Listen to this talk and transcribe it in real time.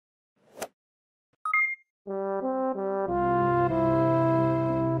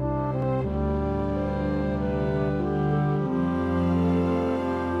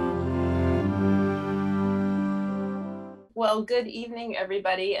Well, good evening,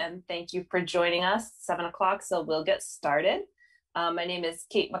 everybody, and thank you for joining us. 7 o'clock, so we'll get started. My name is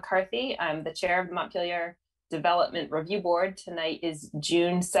Kate McCarthy. I'm the chair of the Montpelier Development Review Board. Tonight is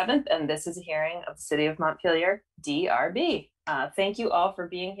June 7th, and this is a hearing of the City of Montpelier, DRB. Thank you all for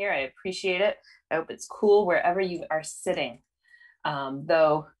being here. I appreciate it. I hope it's cool wherever you are sitting.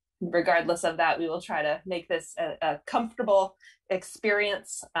 Though, regardless of that, we will try to make this a comfortable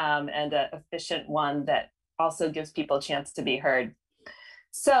experience and an efficient one that also gives people a chance to be heard.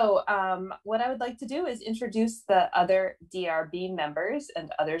 So what I would like to do is introduce the other DRB members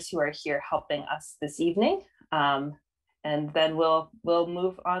and others who are here helping us this evening. And then we'll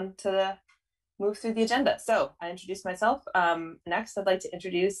move through the agenda. So I introduced myself. Next, I'd like to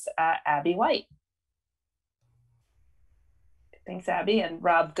introduce Abby White. Thanks, Abby. And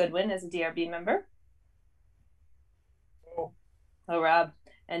Rob Goodwin is a DRB member. Hello. Hello, Rob.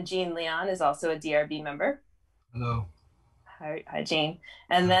 And Jean Leon is also a DRB member. Hello. Hi, Jean.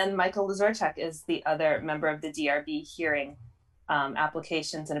 And then Michael Lazorchuk is the other member of the DRB hearing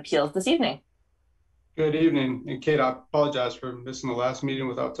applications and appeals this evening. Good evening. And Kate, I apologize for missing the last meeting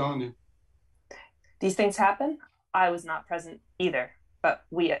without telling you. These things happen. I was not present either, but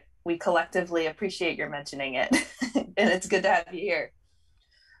we collectively appreciate your mentioning it. And it's good to have you here.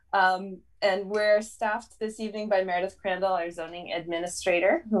 And we're staffed this evening by Meredith Crandall, our zoning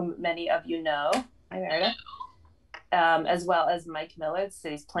administrator, whom many of you know. Hi, Meredith. As well as Mike Miller, the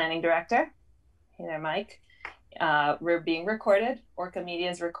city's planning director. Hey there, Mike. We're being recorded. Orca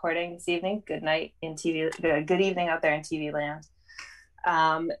Media is recording this evening. Good night in TV. Good evening out there in TV land.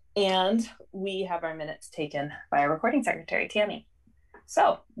 And we have our minutes taken by our recording secretary, Tammy.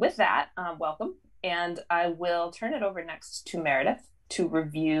 So with that, welcome. And I will turn it over next to Meredith to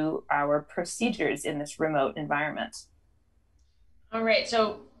review our procedures in this remote environment. All right,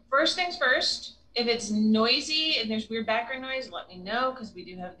 so first things first, if it's noisy and there's weird background noise, let me know, because we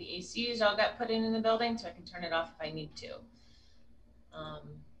do have the ACs all got put in the building, so I can turn it off if I need to. All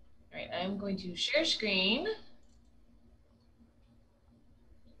right, I'm going to share screen.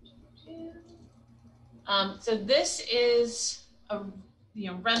 So this is a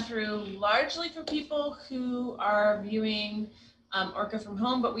run through largely for people who are viewing Orca from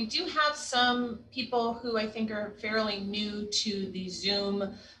home, but we do have some people who I think are fairly new to the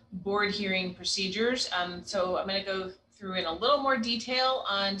Zoom board hearing procedures. So I'm going to go through in a little more detail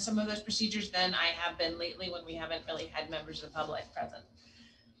on some of those procedures than I have been lately when we haven't really had members of the public present.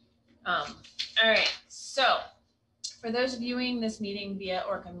 All right, so for those viewing this meeting via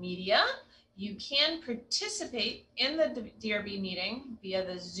Orca Media, you can participate in the DRB meeting via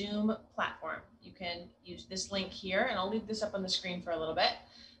the Zoom platform. You can use this link here, and I'll leave this up on the screen for a little bit.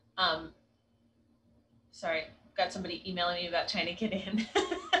 Sorry, got somebody emailing me about trying to get in,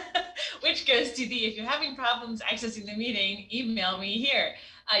 which goes to the, if you're having problems accessing the meeting, email me here.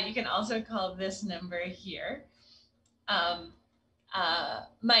 You can also call this number here.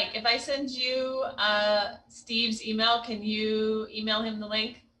 Mike, if I send you Steve's email, can you email him the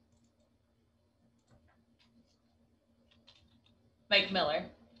link? Mike Miller.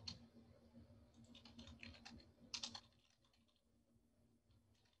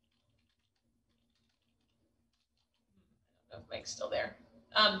 I don't know if Mike's still there.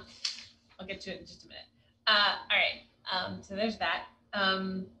 I'll get to it in just a minute. All right, so there's that.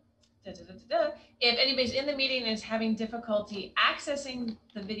 If anybody's in the meeting and is having difficulty accessing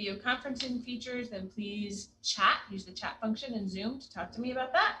the video conferencing features, then please chat, use the chat function in Zoom to talk to me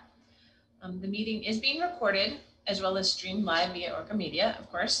about that. The meeting is being recorded as well as streamed live via Orca Media, of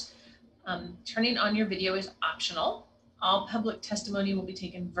course. Turning on your video is optional. All public testimony will be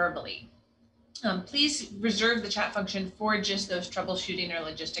taken verbally. Please reserve the chat function for just those troubleshooting or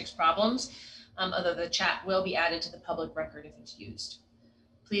logistics problems, although the chat will be added to the public record if it's used.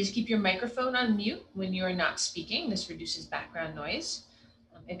 Please keep your microphone on mute when you are not speaking. This reduces background noise.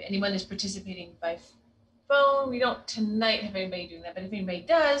 If anyone is participating by phone, we don't tonight have anybody doing that, but if anybody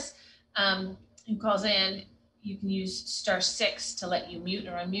does, who calls in, you can use *6 to let you mute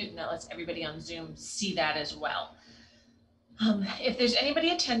or unmute, and that lets everybody on Zoom see that as well. If there's anybody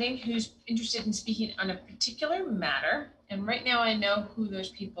attending who's interested in speaking on a particular matter, and right now I know who those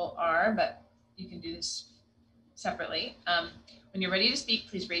people are, but you can do this separately. When you're ready to speak,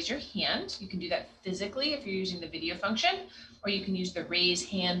 please raise your hand. You can do that physically if you're using the video function, or you can use the raise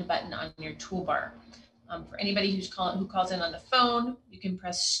hand button on your toolbar. For anybody who calls in on the phone, you can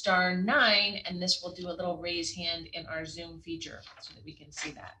press *9, and this will do a little raise hand in our Zoom feature so that we can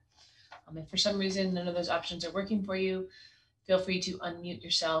see that. If for some reason none of those options are working for you, feel free to unmute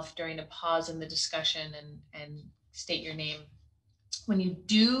yourself during a pause in the discussion and state your name. When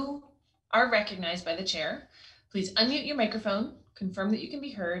you are recognized by the chair, Please unmute your microphone, confirm that you can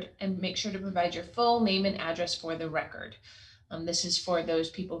be heard, and make sure to provide your full name and address for the record. This is for those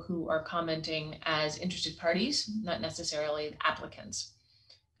people who are commenting as interested parties, not necessarily applicants,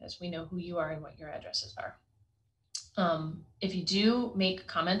 because we know who you are and what your addresses are. If you do make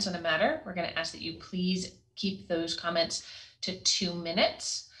comments on a matter, we're going to ask that you please keep those comments to 2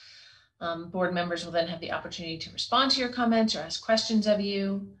 minutes. Board members will then have the opportunity to respond to your comments or ask questions of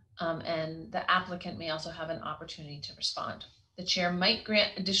you, and the applicant may also have an opportunity to respond. The chair might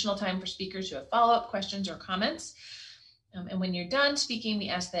grant additional time for speakers who have follow-up questions or comments. And when you're done speaking, we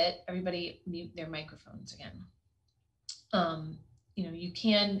ask that everybody mute their microphones again. You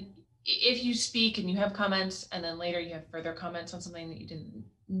can, if you speak and you have comments and then later you have further comments on something that you didn't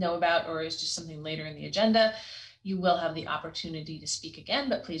know about or is just something later in the agenda, you will have the opportunity to speak again,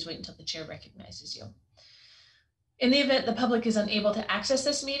 but please wait until the chair recognizes you. In the event the public is unable to access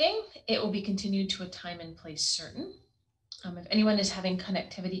this meeting, it will be continued to a time and place certain. If anyone is having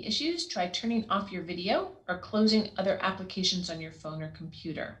connectivity issues, try turning off your video or closing other applications on your phone or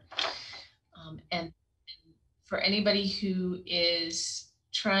computer. And for anybody who is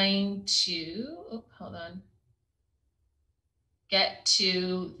trying to, get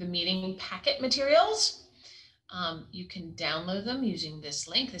to the meeting packet materials, you can download them using this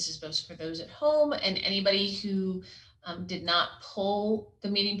link. This is both for those at home and anybody who did not pull the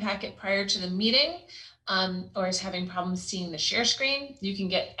meeting packet prior to the meeting. Or is having problems seeing the share screen. You can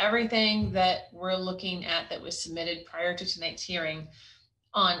get everything that we're looking at that was submitted prior to tonight's hearing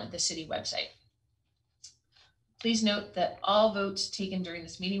on the city website. Please note that all votes taken during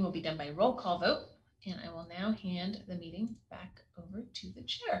this meeting will be done by roll call vote, and I will now hand the meeting back over to the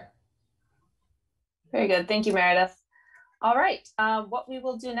chair. Very good. Thank you, Meredith. All right, what we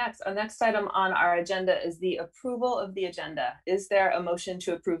will do next, our next item on our agenda is the approval of the agenda. Is there a motion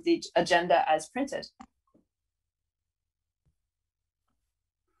to approve the agenda as printed?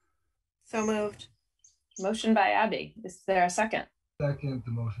 So moved. Motion by Abby. Is there a second? Second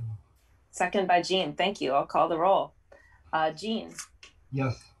the motion. Second by Jean. Thank you. I'll call the roll. Jean.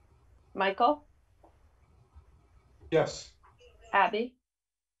 Yes. Michael. Yes. Abby.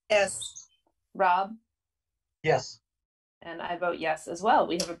 Yes. Rob. Yes. And I vote yes as well.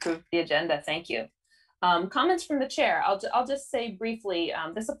 We have approved the agenda. Thank you. Comments from the chair. I'll just say briefly,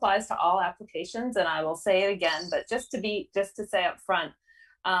 this applies to all applications, and I will say it again, but just to say up front,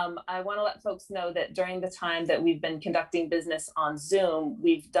 I want to let folks know that during the time that we've been conducting business on Zoom,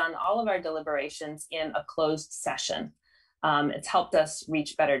 we've done all of our deliberations in a closed session. It's helped us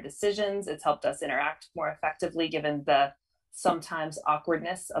reach better decisions. It's helped us interact more effectively given the sometimes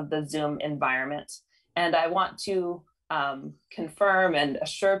awkwardness of the Zoom environment. And I want to confirm and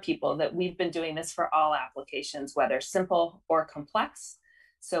assure people that we've been doing this for all applications, whether simple or complex.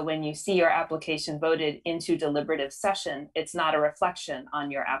 So when you see your application voted into deliberative session, it's not a reflection on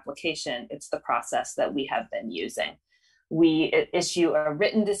your application. It's the process that we have been using. We issue a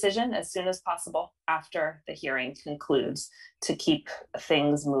written decision as soon as possible after the hearing concludes to keep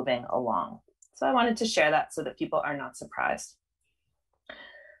things moving along. So I wanted to share that so that people are not surprised.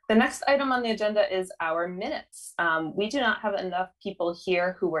 The next item on the agenda is our minutes. We do not have enough people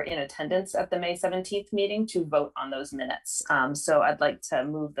here who were in attendance at the May 17th meeting to vote on those minutes. So I'd like to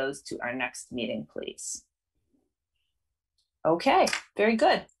move those to our next meeting, please. Okay, very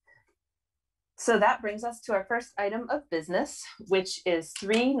good. So that brings us to our first item of business, which is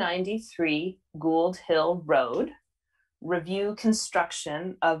 393 Gould Hill Road, review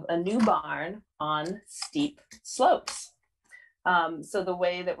construction of a new barn on steep slopes. So the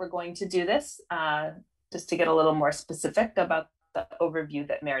way that we're going to do this, just to get a little more specific about the overview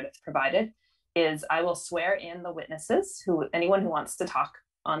that Meredith provided, is I will swear in the witnesses, anyone who wants to talk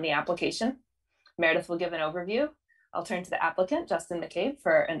on the application. Meredith will give an overview. I'll turn to the applicant, Justin McCabe,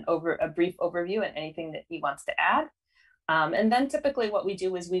 for a brief overview and anything that he wants to add. And then typically what we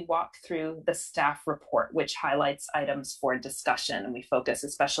do is we walk through the staff report, which highlights items for discussion. And we focus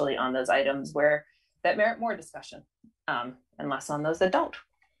especially on those items that merit more discussion, and less on those that don't.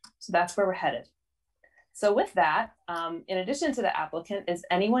 So that's where we're headed. So with that, in addition to the applicant, is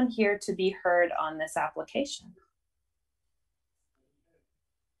anyone here to be heard on this application?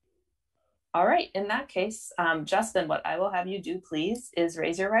 All right, in that case, Justin, what I will have you do, please, is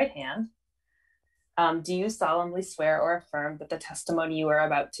raise your right hand. Do you solemnly swear or affirm that the testimony you are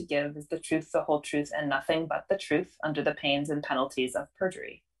about to give is the truth, the whole truth, and nothing but the truth under the pains and penalties of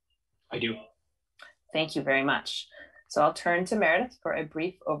perjury? I do. Thank you very much. So I'll turn to Meredith for a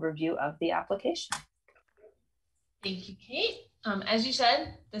brief overview of the application. Thank you, Kate. As you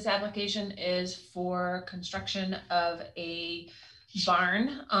said, this application is for construction of a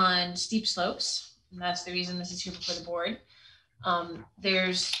barn on steep slopes. and that's the reason this is here before the board.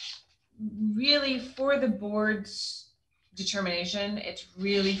 There's really, for the board's determination, it's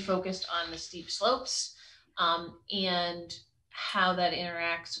really focused on the steep slopes and how that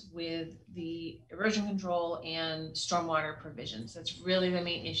interacts with the erosion control and stormwater provisions. That's really the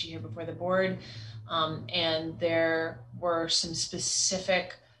main issue here before the board. And there were some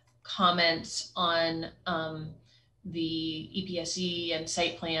specific comments on the EPSE and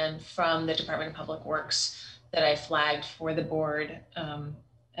site plan from the Department of Public Works that I flagged for the board.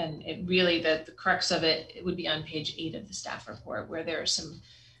 And it really, the crux of it, it would be on page 8 of the staff report, where there are some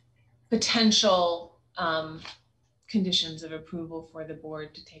potential conditions of approval for the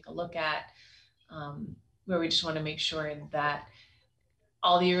board to take a look at, where we just want to make sure that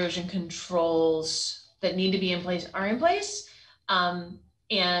all the erosion controls that need to be in place are in place,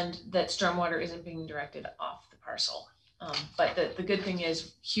 and that stormwater isn't being directed off the parcel. But the good thing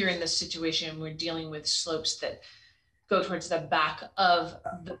is, here in this situation, we're dealing with slopes that go towards the back of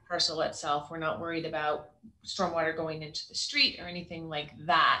the parcel itself. We're not worried about stormwater going into the street or anything like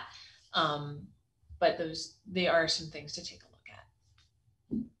that. But they are some things to take a look at.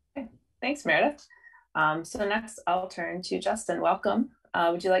 Okay. Thanks, Meredith. So next I'll turn to Justin. Welcome.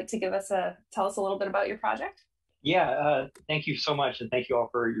 Would you like to tell us a little bit about your project? Yeah, thank you so much. And thank you all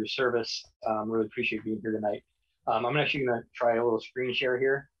for your service. Really appreciate being here tonight. I'm actually gonna try a little screen share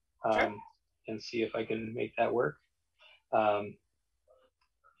here Sure. and see if I can make that work. I'm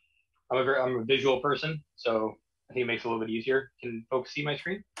a visual person, so I think it makes it a little bit easier. Can folks see my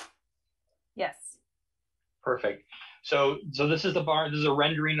screen? Yes. Perfect. So this is the barn. This is a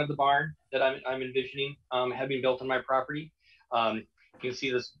rendering of the barn that I'm envisioning having built on my property. You can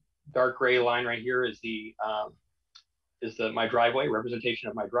see this dark gray line right here is my driveway, representation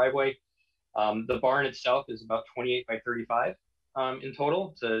of my driveway. The barn itself is about 28 by 35 in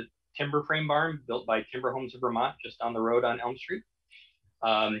total. It's a timber frame barn built by Timber Homes of Vermont, just down the road on Elm Street.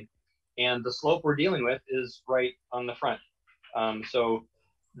 And the slope we're dealing with is right on the front. So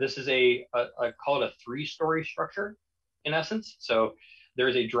this is I call it a 3-story structure in essence. So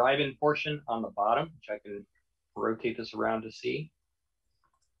there's a drive-in portion on the bottom, which I can rotate this around to see.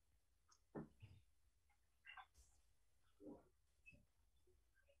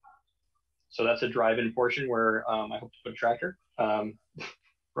 So that's a drive-in portion where I hope to put a tractor for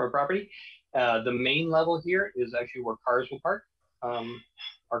our property. The main level here is actually where cars will park,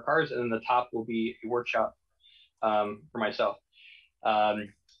 our cars, and then the top will be a workshop for myself.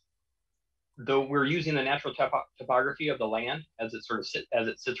 Though we're using the natural topography of the land as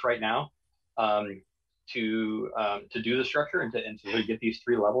it sits right now to do the structure and to get these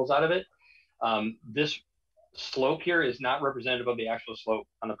 3 levels out of it. This slope here is not representative of the actual slope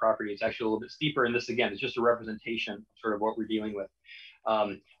on the property. It's actually a little bit steeper, and this again is just a representation of sort of what we're dealing with.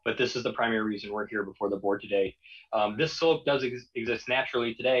 But this is the primary reason we're here before the board today. This slope does exist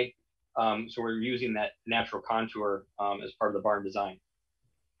naturally today, so we're using that natural contour as part of the barn design.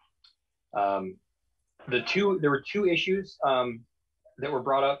 There were 2 issues that were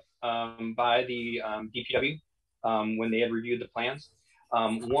brought up by the DPW when they had reviewed the plans.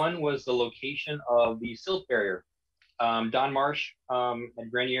 One was the location of the silt barrier. Don Marsh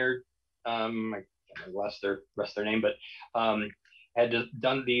and Grenier, I can't remember the rest of their name, but had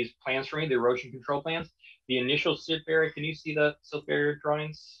done these plans for me, the erosion control plans. The initial silt barrier, can you see the silt barrier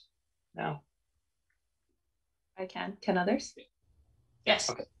drawings now? I can. Can others? Yes.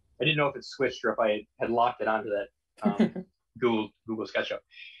 Okay. I didn't know if it switched or if I had locked it onto that Google SketchUp.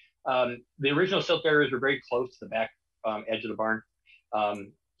 The original silt barriers were very close to the back edge of the barn.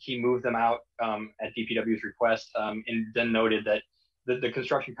 He moved them out at DPW's request, and then noted that the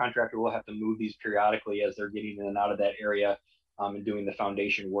construction contractor will have to move these periodically as they're getting in and out of that area and doing the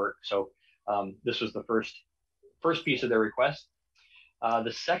foundation work. So this was the first piece of their request.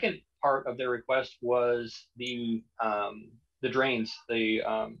 The second part of their request was the drains, the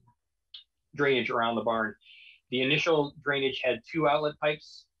drainage around the barn. The initial drainage had 2 outlet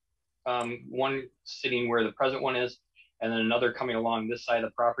pipes, one sitting where the present one is, and then another coming along this side of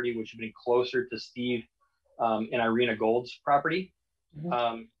the property, which would be closer to Steve and Irina Gold's property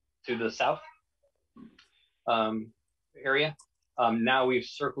to the south area. Now we've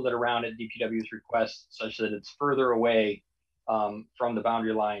circled it around at DPW's request such that it's further away from the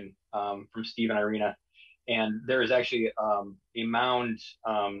boundary line from Steve and Irina. And there is actually a mound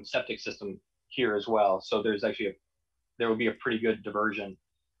septic system here as well. So there will be a pretty good diversion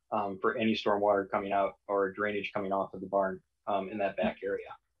for any stormwater coming out or drainage coming off of the barn in that back area.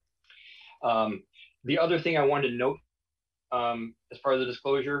 The other thing I wanted to note as part of the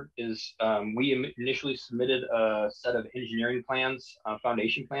disclosure is we initially submitted a set of engineering plans,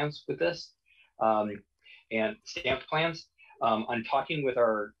 foundation plans with this. and stamped plans. I'm talking with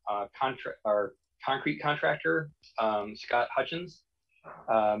our concrete contractor, Scott Hutchins.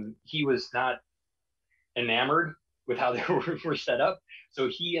 He was not enamored with how they were set up. So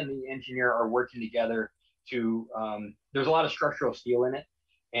he and the engineer are working together to, there's a lot of structural steel in it,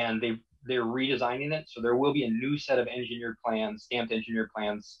 and they're redesigning it. So there will be a new set of engineered plans, stamped engineered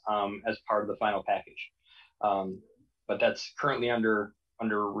plans, as part of the final package. But that's currently under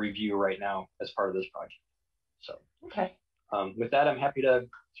review right now as part of this project. So, Okay. With that, I'm happy to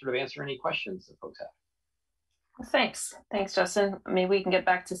sort of answer any questions that folks have. Well, thanks. Thanks, Justin. Maybe we can get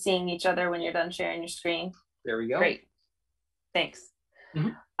back to seeing each other when you're done sharing your screen. There we go. Great. Thanks.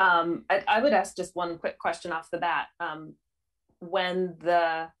 Mhm. I would ask just one quick question off the bat. When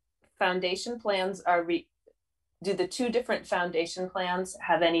the foundation plans are do the two different foundation plans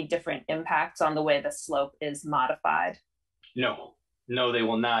have any different impacts on the way the slope is modified? No, they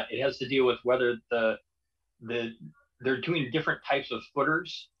will not. It has to deal with whether they're doing different types of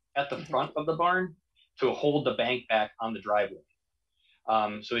footers at the front of the barn to hold the bank back on the driveway.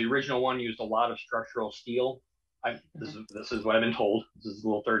 So the original one used a lot of structural steel. This is what I've been told. This is a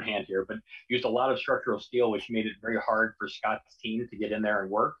little third hand here, but used a lot of structural steel, which made it very hard for Scott's team to get in there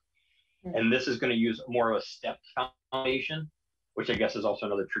and work. And this is going to use more of a stepped foundation, which I guess is also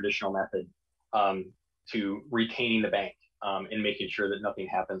another traditional method to retaining the bank and making sure that nothing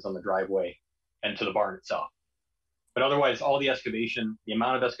happens on the driveway and to the barn itself. But otherwise, all the excavation, the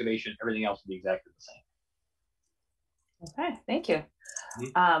amount of excavation, everything else will be exactly the same. Okay, thank you.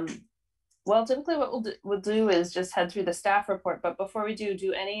 Well, typically what we'll do is just head through the staff report. But before we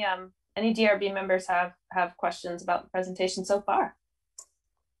do any DRB members have questions about the presentation so far?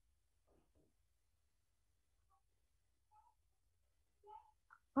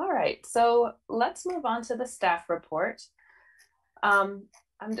 All right, so let's move on to the staff report. I'm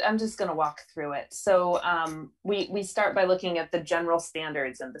just going to walk through it. So we start by looking at the general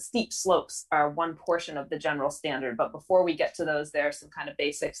standards, and the steep slopes are one portion of the general standard. But before we get to those, there are some kind of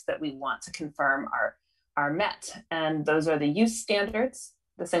basics that we want to confirm are met. And those are the use standards.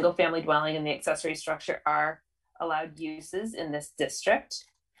 The single family dwelling and the accessory structure are allowed uses in this district.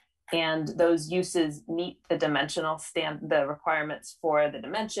 And those uses meet the the requirements for the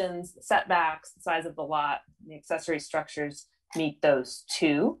dimensions, the setbacks, the size of the lot. The accessory structures meet those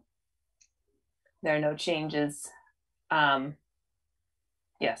too. There are no changes.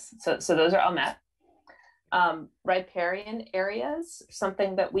 Yes, so those are all met. Riparian areas,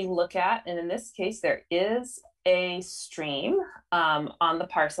 something that we look at, and in this case, there is a stream on the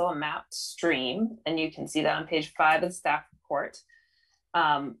parcel, a mapped stream, and you can see that on page 5 of the staff report.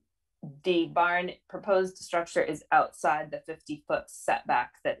 The barn proposed structure is outside the 50-foot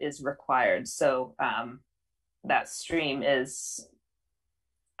setback that is required. So that stream is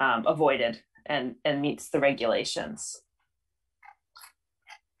avoided and meets the regulations.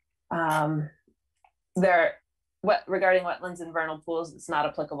 Regarding wetlands and vernal pools, it's not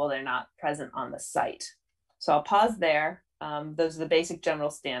applicable. They're not present on the site. So I'll pause there. Those are the basic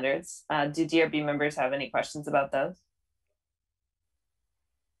general standards. Do DRB members have any questions about those?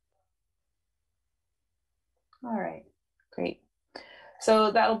 All right, great.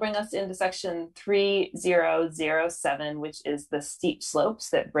 So that'll bring us into section 3007, which is the steep slopes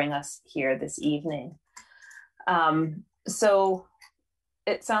that bring us here this evening. So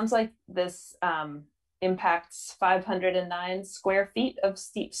it sounds like this impacts 509 square feet of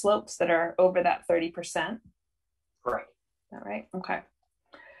steep slopes that are over that 30%. Correct. Is that right? Okay.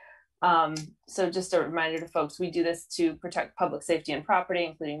 So just a reminder to folks, we do this to protect public safety and property,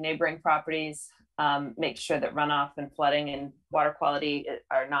 including neighboring properties, make sure that runoff and flooding and water quality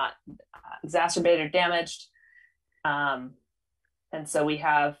are not exacerbated or damaged. And so we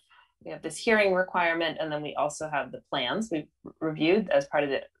have this hearing requirement, and then we also have the plans we've reviewed as part of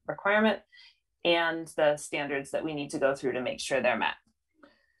the requirement and the standards that we need to go through to make sure they're met.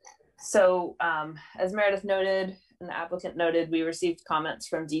 So as Meredith noted and the applicant noted, we received comments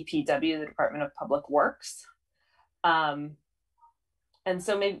from DPW, the Department of Public Works. And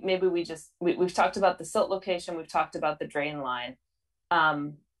so maybe we've talked about the silt location, we've talked about the drain line.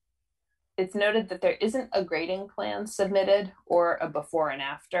 It's noted that there isn't a grading plan submitted or a before and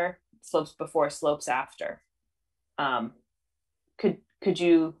after, slopes before, slopes after. Could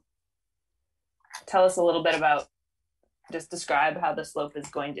you tell us a little bit about, just describe how the slope is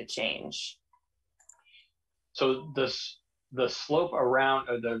going to change? So the slope around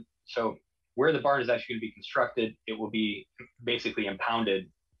so where the barn is actually going to be constructed, it will be basically impounded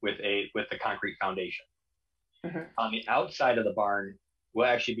with the concrete foundation. Mm-hmm. On the outside of the barn, we'll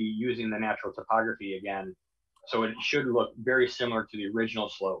actually be using the natural topography again. So it should look very similar to the original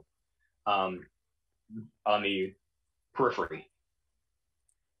slope. on the periphery.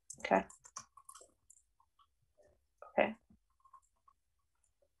 Okay.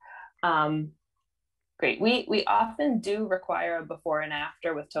 Great. We often do require a before and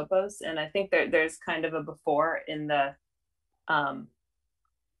after with topos, and I think there's kind of a before in the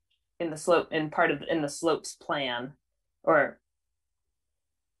slope in the slopes plan, or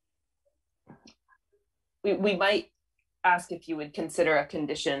we might ask if you would consider a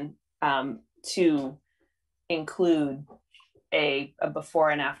condition to include a before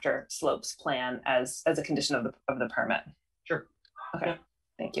and after slopes plan as a condition of the permit. Sure. Okay. Yeah.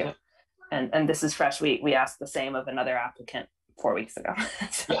 Thank you. Yeah. And this is fresh. We asked the same of another applicant 4 weeks ago.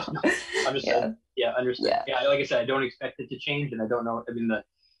 So, yeah. Understood. Yeah, understood. Yeah, like I said, I don't expect it to change, and I don't know. I mean,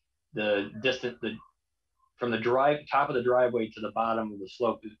 the distance from the top of the driveway to the bottom of the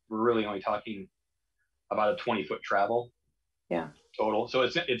slope, we're really only talking about a 20-foot travel. Yeah. Total. So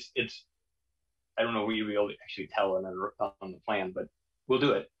it's I don't know what you'll be able to actually tell on the plan, but we'll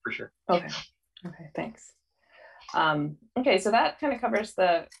do it for sure. Okay. Thanks. Okay, so that kind of covers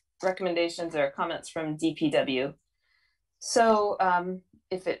the recommendations or comments from DPW. So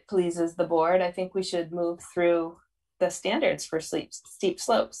if it pleases the board, I think we should move through the standards for steep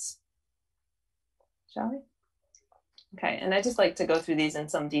slopes. Shall we? Okay, and I just like to go through these in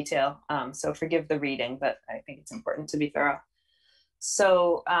some detail, so forgive the reading, but I think it's important to be thorough.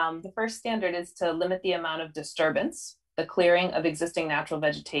 So the first standard is to limit the amount of disturbance, the clearing of existing natural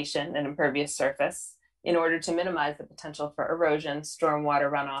vegetation and impervious surface, in order to minimize the potential for erosion,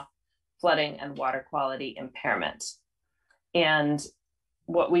 stormwater runoff, flooding, and water quality impairment. And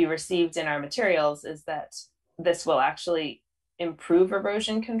what we received in our materials is that this will actually improve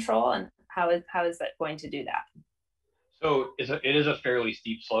erosion control. And how is that going to do that? So it is a fairly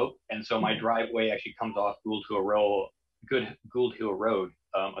steep slope, and so my driveway actually comes off Gould Hill Road,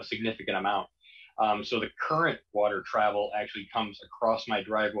 a significant amount. So the current water travel actually comes across my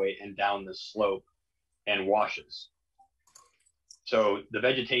driveway and down this slope and washes. So the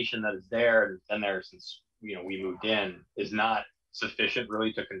vegetation that is there and has been there since we moved in is not sufficient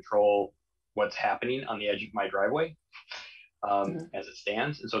really to control what's happening on the edge of my driveway as it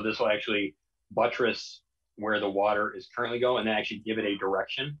stands. And so this will actually buttress where the water is currently going and then actually give it a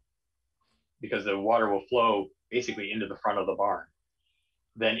direction, because the water will flow basically into the front of the barn,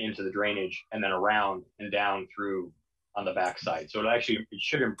 then into the drainage, and then around and down through on the back side. So it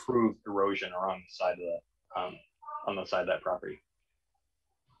should improve erosion around the side of on the side of that property.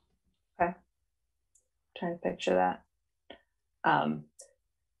 Okay. Trying to picture that.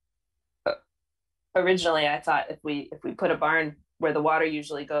 Originally, I thought if we put a barn where the water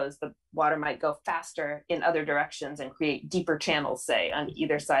usually goes, the water might go faster in other directions and create deeper channels, say, on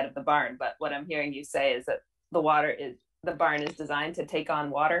either side of the barn. But what I'm hearing you say is that the barn is designed to take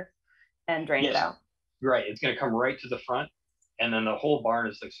on water and drain it out. Right. It's going to come right to the front, and then the whole barn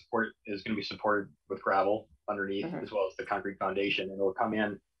is going to be supported with gravel underneath, as well as the concrete foundation, and it'll come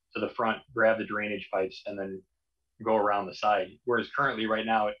in to the front, grab the drainage pipes, and then go around the side. Whereas currently, right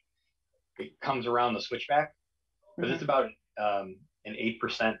now, it comes around the switchback, because it's about an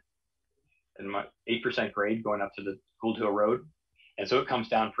 8% grade going up to the Gould Hill Road, and so it comes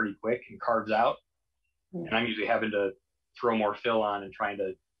down pretty quick and carves out. And I'm usually having to throw more fill on and trying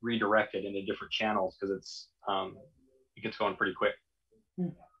to redirect it into different channels, because it gets going pretty quick.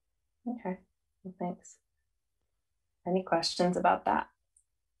 Okay, well, thanks. Any questions about that?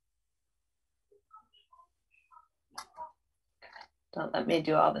 Don't let me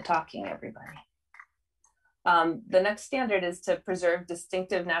do all the talking, everybody. The next standard is to preserve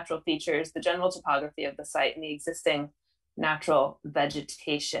distinctive natural features, the general topography of the site, and the existing natural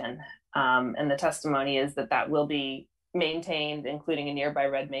vegetation. And the testimony is that will be maintained, including a nearby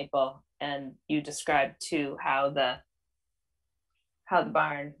red maple. And you described too how the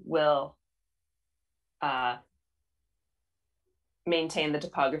barn will maintain the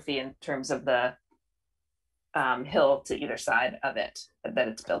topography in terms of the hill to either side of it that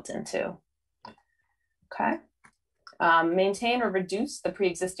it's built into. Okay. Maintain or reduce the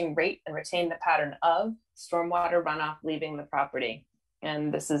pre-existing rate and retain the pattern of stormwater runoff leaving the property.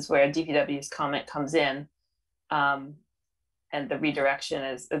 And this is where DPW's comment comes in. And the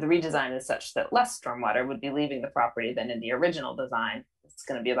redesign is such that less stormwater would be leaving the property than in the original design. It's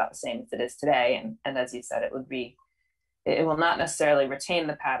going to be about the same as it is today. And as you said, it will not necessarily retain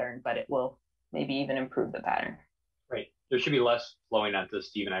the pattern, but it will maybe even improve the pattern. Right. There should be less flowing onto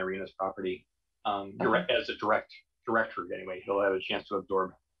Steve and Irina's property as a direct route anyway. He'll have a chance to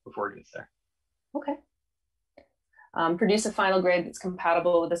absorb before it gets there. Okay. Produce a final grade that's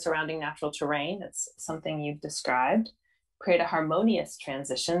compatible with the surrounding natural terrain. It's something you've described. create a harmonious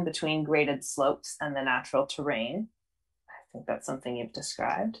transition between graded slopes and the natural terrain. I think that's something you've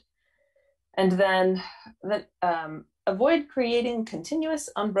described. And then avoid creating continuous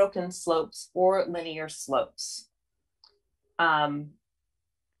unbroken slopes or linear slopes. Will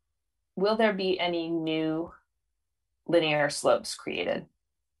there be any new linear slopes created?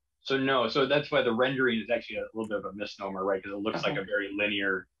 So no, so that's why the rendering is actually a little bit of a misnomer, right? Because it looks like a very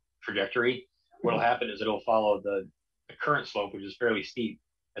linear trajectory. What'll happen is it'll follow the current slope, which is fairly steep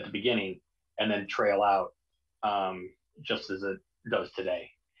at the beginning, and then trail out just as it does today.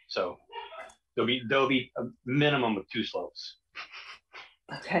 So there'll be a minimum of 2 slopes.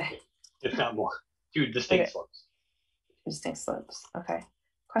 Okay. If not more. 2 distinct slopes. Distinct slopes. Okay.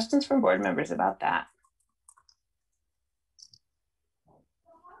 Questions from board members about that?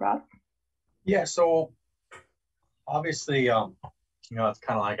 Rob? Yeah, so obviously, it's kind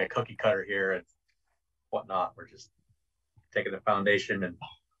of like a cookie cutter here and whatnot. We're just taking the foundation and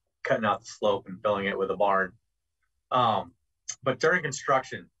cutting out the slope and filling it with a barn. But during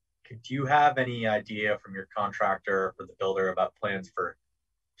construction, do you have any idea from your contractor or the builder about plans for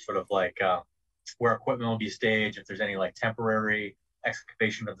sort of like where equipment will be staged, if there's any like temporary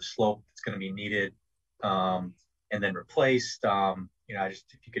excavation of the slope that's going to be needed and then replaced? Just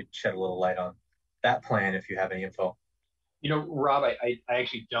if you could shed a little light on that plan, if you have any info. Rob, I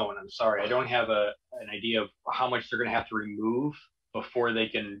actually don't. I'm sorry. I don't have an idea of how much they're going to have to remove before they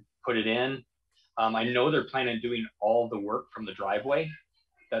can put it in. I know they're planning on doing all the work from the driveway.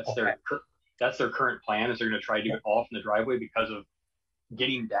 That's their current plan, is they're going to try to do it all from the driveway, because of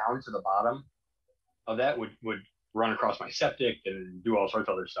getting down to the bottom of that would run across my septic and do all sorts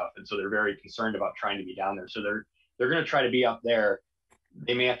of other stuff. And so they're very concerned about trying to be down there. So they're going to try to be up there.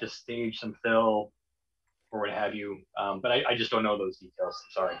 They may have to stage some fill or what have you. But I just don't know those details.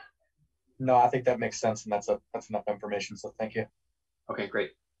 Sorry. No, I think that makes sense. And that's enough information. So thank you. Okay,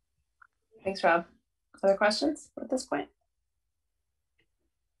 great. Thanks, Rob. Other questions at this point?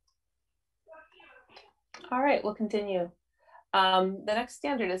 All right, we'll continue. The next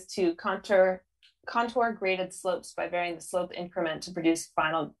standard is to contour graded slopes by varying the slope increment to produce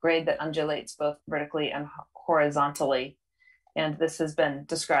final grade that undulates both vertically and horizontally. And this has been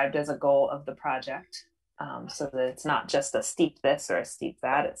described as a goal of the project, so that it's not just a steep this or a steep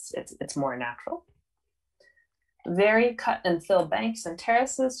that, it's more natural. Vary, cut, and fill banks and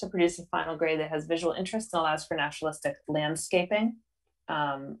terraces to produce a final grade that has visual interest and allows for naturalistic landscaping.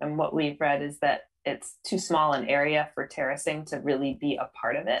 And what we've read is that it's too small an area for terracing to really be a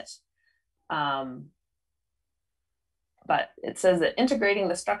part of it. But it says that integrating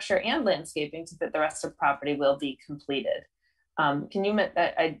the structure and landscaping to fit the rest of the property will be completed. Can you,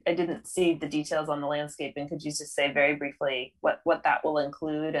 I didn't see the details on the landscaping. Could you just say very briefly what that will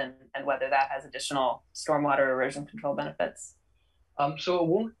include and whether that has additional stormwater erosion control benefits?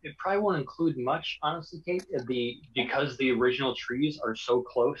 So it probably won't include much, honestly, Kate, because the original trees are so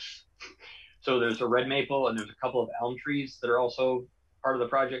close. So there's a red maple and there's a couple of elm trees that are also part of the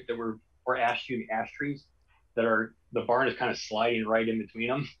project that or ash trees that are, the barn is kind of sliding right in between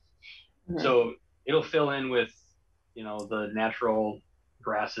them. Mm-hmm. So it'll fill in with, the natural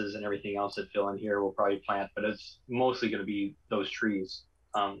grasses and everything else that fill in here we'll probably plant, but it's mostly going to be those trees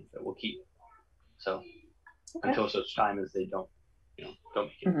that we'll keep. So until such time as they don't keep.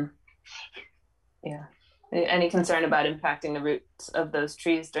 Mm-hmm. Yeah. Any concern about impacting the roots of those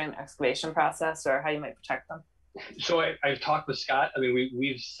trees during the excavation process, or how you might protect them? So I've talked with Scott. I mean,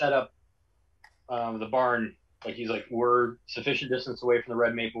 we've set up the barn, like he's like, we're sufficient distance away from the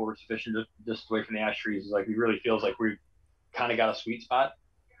red maple, we're sufficient distance away from the ash trees. It's like, he really feels like we've kind of got a sweet spot.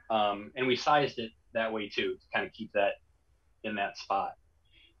 And we sized it that way too, to kind of keep that in that spot.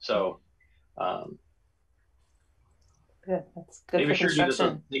 So good. That's good for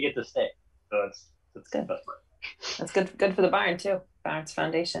construction. They get to stay. So that's good. The best part. That's good for the barn too. Barn's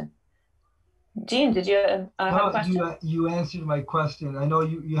foundation. Gene, did you have a question? You answered my question. I know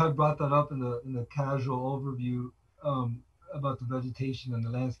you had brought that up in the casual overview about the vegetation and the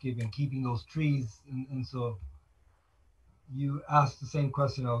landscape and keeping those trees, and so you asked the same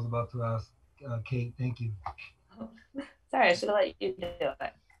question I was about to ask, Kate. Thank you. Oh, sorry, I should have let you do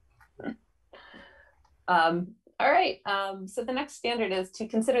it. All right. So the next standard is to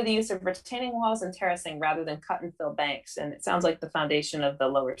consider the use of retaining walls and terracing rather than cut and fill banks. And it sounds like the foundation of the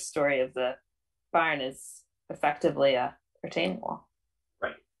lower story of the barn is effectively a retaining wall.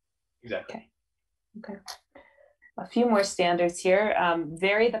 Right. Exactly. Okay. A few more standards here.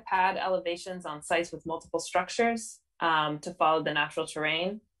 Vary the pad elevations on sites with multiple structures to follow the natural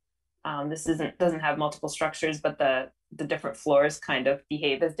terrain. This doesn't have multiple structures, but the different floors kind of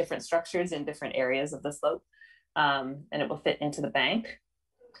behave as different structures in different areas of the slope. and it will fit into the bank.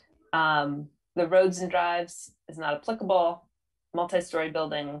 The roads and drives is not applicable. Multi-story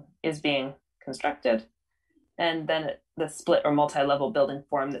building is being constructed. And then the split or multi-level building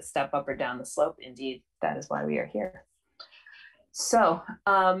form that step up or down the slope, indeed, that is why we are here. So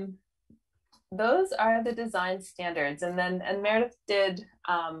those are the design standards. And Meredith did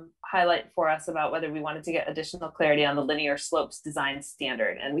highlight for us about whether we wanted to get additional clarity on the linear slopes design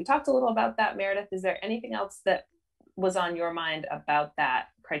standard. And we talked a little about that. Meredith, is there anything else that was on your mind about that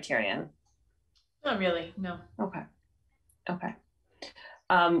criterion? Not really, no. Okay.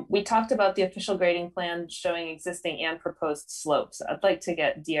 We talked about the official grading plan showing existing and proposed slopes. I'd like to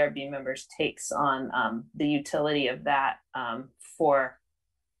get DRB members' takes on the utility of that for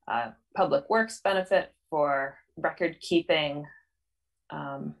public works benefit, for record keeping.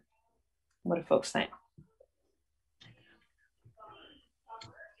 What do folks think?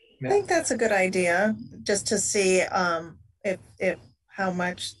 I think that's a good idea, just to see if how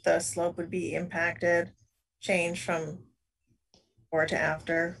much the slope would be impacted, change from before to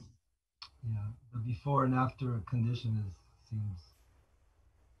after. Yeah, the before and after condition seems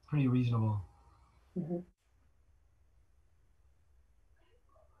pretty reasonable. Mm-hmm.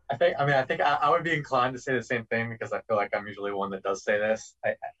 I think I would be inclined to say the same thing, because I feel like I'm usually one that does say this.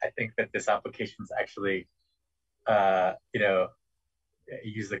 I think that this application is actually,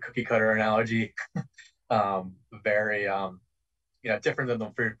 use the cookie cutter analogy, very, different than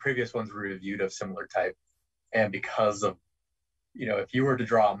the previous ones we reviewed of similar type. And because of, if you were to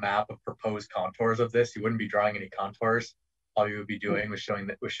draw a map of proposed contours of this, you wouldn't be drawing any contours. All you would be doing was showing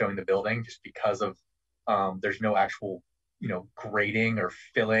the building, just because of there's no actual grading or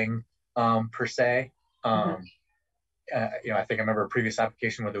filling per se. I think I remember a previous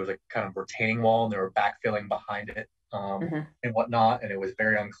application where there was a kind of retaining wall and they were backfilling behind it and whatnot, and it was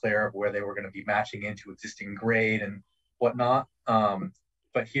very unclear of where they were going to be matching into existing grade and whatnot.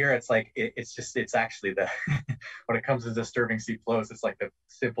 But here it's like it's actually the when it comes to disturbing steep flows, it's like the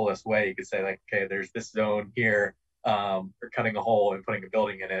simplest way you could say, like, okay, there's this zone here, we're cutting a hole and putting a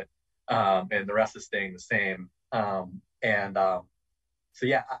building in it, and the rest is staying the same. So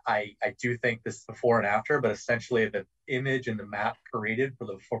yeah, I do think this is before and after, but essentially the image and the map created for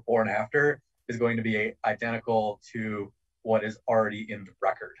the before and after is going to be identical to what is already in the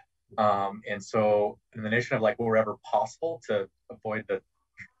record. And so in the nation of, like, wherever possible to avoid the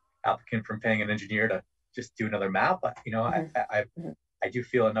applicant from paying an engineer to just do another map, I do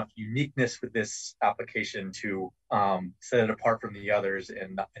feel enough uniqueness with this application to set it apart from the others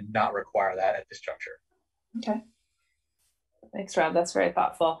and not require that at this juncture. Okay. Thanks, Rob. That's very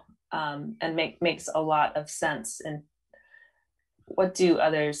thoughtful, and makes a lot of sense. And what do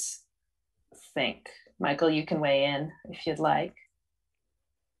others think? Michael, you can weigh in if you'd like.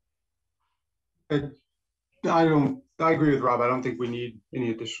 I agree with Rob. I don't think we need any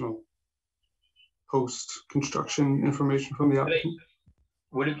additional post-construction information from the applicant.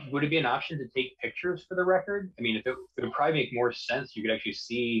 Would it be an option to take pictures for the record? I mean, it would probably make more sense. You could actually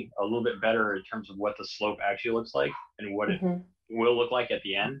see a little bit better in terms of what the slope actually looks like and what it will look like at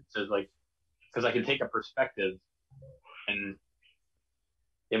the end. So, like, because I can take a perspective and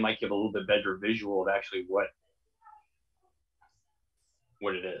it might give a little bit better visual of actually what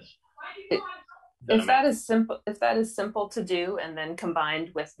it is. If that is simple to do, and then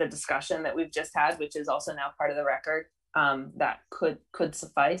combined with the discussion that we've just had, which is also now part of the record, that could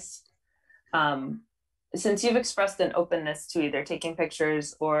suffice. Since you've expressed an openness to either taking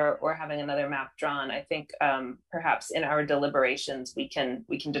pictures or having another map drawn, I think perhaps in our deliberations we can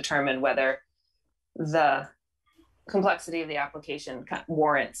determine whether the complexity of the application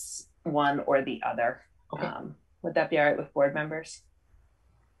warrants one or the other. Okay. Would that be all right with board members?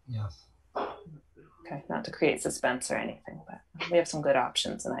 Yes. Okay, not to create suspense or anything, but we have some good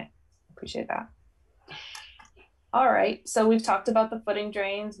options and I appreciate that. All right, so we've talked about the footing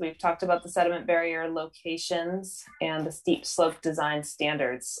drains, we've talked about the sediment barrier locations and the steep slope design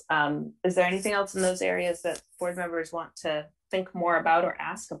standards. Is there anything else in those areas that board members want to think more about or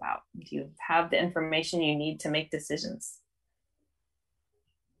ask about? Do you have the information you need to make decisions?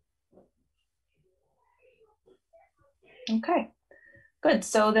 Okay, good.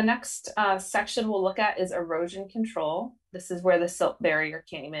 So the next section we'll look at is erosion control. This is where the silt barrier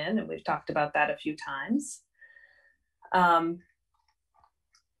came in, and we've talked about that a few times. And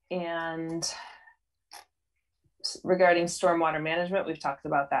regarding stormwater management, we've talked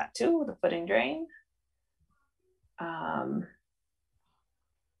about that too, the footing drain.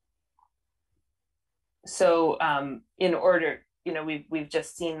 In order you know, we've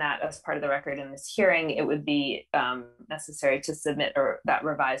just seen that as part of the record in this hearing, it would be necessary to submit that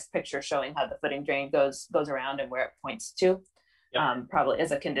revised picture showing how the footing drain goes around and where it points to. Yep. Probably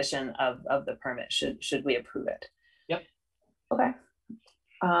as a condition of the permit, should we approve it. Yep. Okay.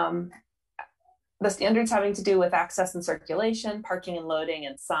 The standards having to do with access and circulation, parking and loading,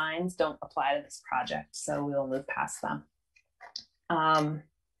 and signs don't apply to this project, so we will move past them.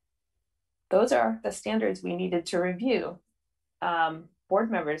 Those are the standards we needed to review. Board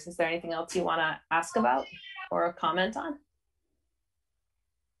members, is there anything else you want to ask about or comment on?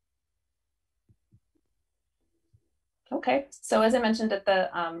 Okay, so as I mentioned at the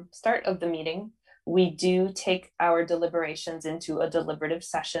start of the meeting, we do take our deliberations into a deliberative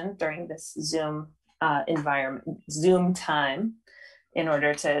session during this Zoom Zoom time, in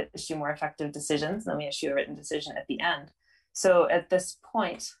order to issue more effective decisions. Then we issue a written decision at the end. So at this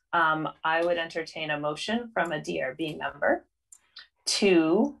point, I would entertain a motion from a DRB member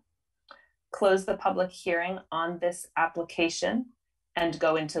to close the public hearing on this application and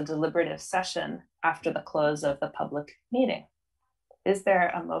go into deliberative session after the close of the public meeting. Is there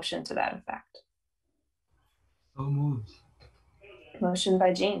a motion to that effect? So moved. Motion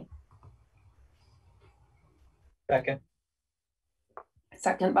by Jean. Second.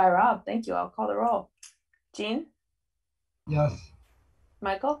 Second by Rob. Thank you. I'll call the roll. Jean? Yes.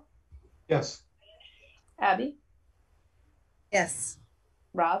 Michael? Yes. Abby? Yes.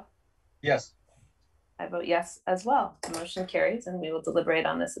 Rob? Yes. I vote yes as well. The motion carries, and we will deliberate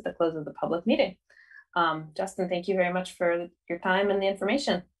on this at the close of the public meeting. Justin, thank you very much for your time and the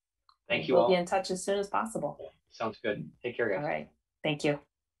information. Thank you We'll all. be in touch as soon as possible. Sounds good. Take care, guys. All right. Thank you.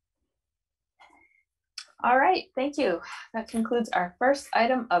 All right. Thank you. That concludes our first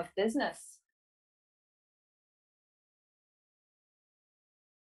item of business.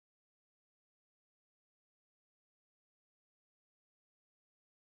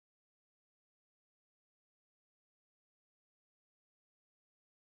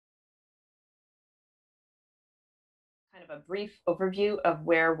 Kind of a brief overview of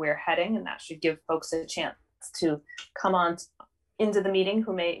where we're heading, and that should give folks a chance to come on into the meeting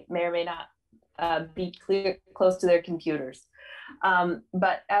who may or may not be close to their computers.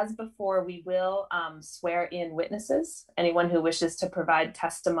 But as before, we will swear in witnesses, anyone who wishes to provide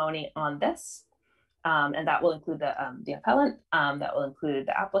testimony on this, and that will include the appellant, that will include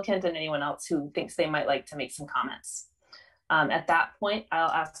the applicant, and anyone else who thinks they might like to make some comments. At that point, I'll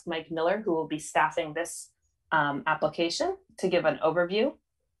ask Mike Miller, who will be staffing this application, to give an overview,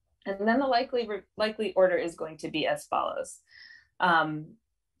 and then the likely order is going to be as follows.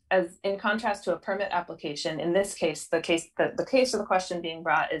 As in contrast to a permit application, in this case, the case or the question being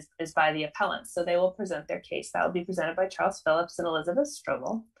brought is by the appellant. So they will present their case. That will be presented by Charles Phillips and Elizabeth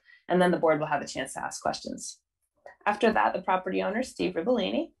Strobel, and then the board will have a chance to ask questions. After that, the property owner, Steve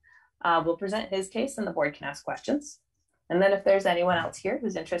Ribellini, will present his case, and the board can ask questions. And then if there's anyone else here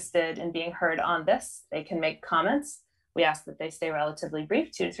who's interested in being heard on this, they can make comments. We ask that they stay relatively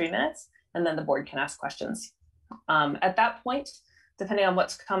brief, 2 to 3 minutes, and then the board can ask questions. At that point, depending on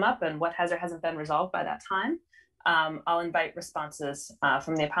what's come up and what has or hasn't been resolved by that time, I'll invite responses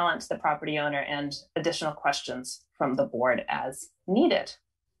from the appellant, the property owner, and additional questions from the board as needed.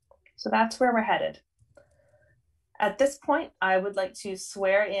 So that's where we're headed. At this point, I would like to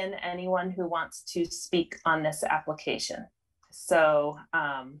swear in anyone who wants to speak on this application. So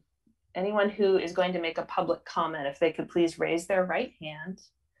anyone who is going to make a public comment, if they could please raise their right hand.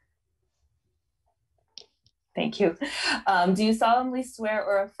 Thank you. Do you solemnly swear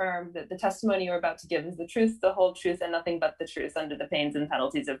or affirm that the testimony you're about to give is the truth, the whole truth, and nothing but the truth under the pains and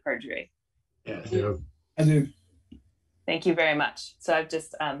penalties of perjury? Yes, I do. I do. Thank you very much. So I've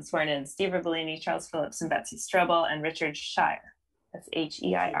just sworn in Steve Ribellini, Charles Phillips, and Betsy Strobel, and Richard Shire. That's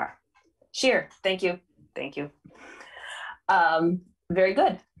H-E-I-R. Shear. Thank you. Thank you. Very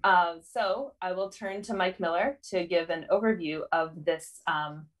good. So I will turn to Mike Miller to give an overview of this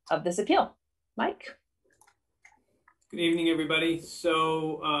appeal. Mike. Good evening, everybody.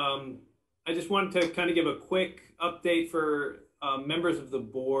 So I just wanted to kind of give a quick update for members of the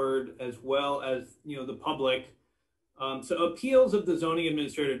board as well as the public. So appeals of the zoning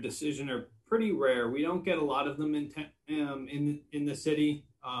administrator decision are pretty rare. We don't get a lot of them in the city.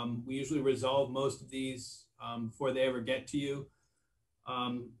 We usually resolve most of these before they ever get to you.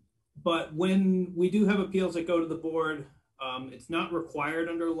 But when we do have appeals that go to the board, it's not required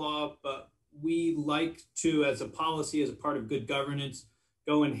under law, but we like to, as a policy, as a part of good governance,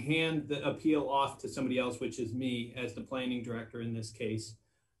 go and hand the appeal off to somebody else, which is me as the planning director in this case.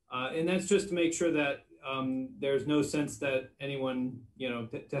 And that's just to make sure that there's no sense that anyone,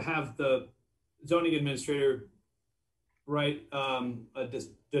 to have the zoning administrator write a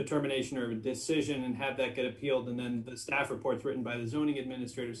determination or a decision and have that get appealed, and then the staff report's written by the zoning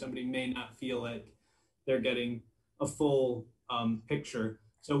administrator, somebody may not feel like they're getting a full picture.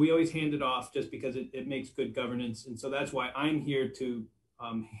 So we always hand it off just because it makes good governance. And so that's why I'm here to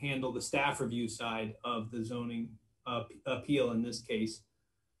handle the staff review side of the zoning appeal in this case.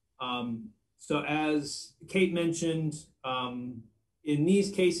 So as Kate mentioned, in these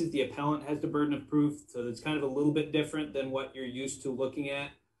cases, the appellant has the burden of proof. So it's kind of a little bit different than what you're used to looking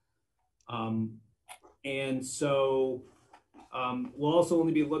at. And so we'll also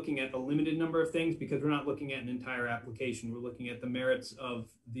only be looking at a limited number of things because we're not looking at an entire application. We're looking at the merits of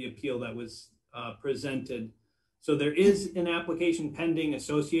the appeal that was presented. So there is an application pending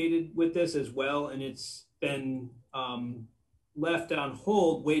associated with this as well, and it's been left on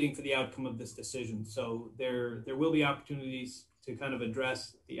hold waiting for the outcome of this decision. So there will be opportunities to kind of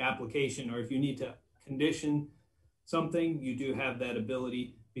address the application, or if you need to condition something, you do have that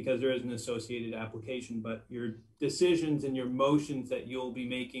ability because there is an associated application, but your decisions and your motions that you'll be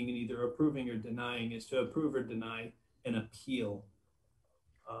making and either approving or denying is to approve or deny an appeal.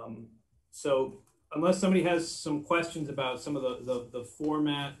 So unless somebody has some questions about some of the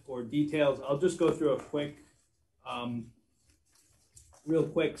format or details, I'll just go through a quick, real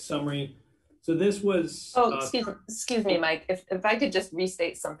quick summary. So this was. Oh, excuse me, Mike. If I could just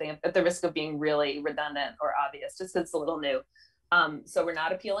restate something at the risk of being really redundant or obvious, just because it's a little new. So we're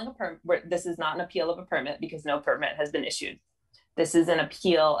not appealing a permit. This is not an appeal of a permit because no permit has been issued. This is an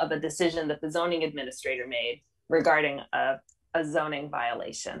appeal of a decision that the zoning administrator made regarding a zoning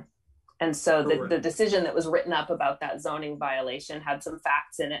violation. And so the decision that was written up about that zoning violation had some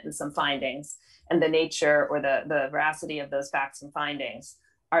facts in it and some findings, and the nature or the veracity of those facts and findings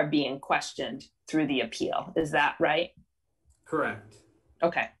are being questioned through the appeal. Is that right? Correct.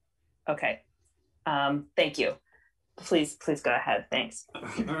 Okay. Thank you. Please go ahead. Thanks.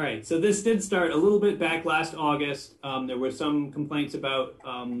 All right. So this did start a little bit back last August. There were some complaints about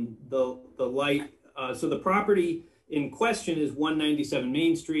the light. So the property in question is 197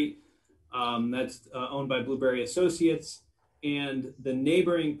 Main Street. That's owned by Blueberry Associates. And the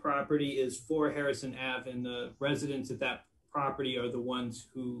neighboring property is 4 Harrison Ave, and the residents at that property are the ones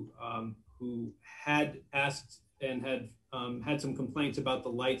who had asked and had some complaints about the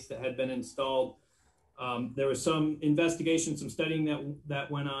lights that had been installed. There was some investigation, some studying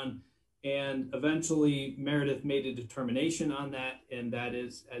that went on, and eventually Meredith made a determination on that, and that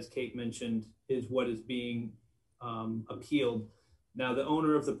is, as Kate mentioned, is what is being appealed. Now, the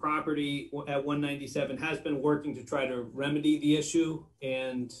owner of the property at 197 has been working to try to remedy the issue,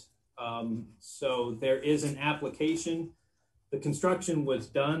 and so there is an application. The construction was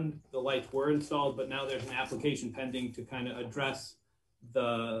done, the lights were installed, but now there's an application pending to kind of address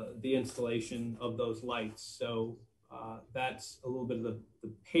the installation of those lights. So that's a little bit of the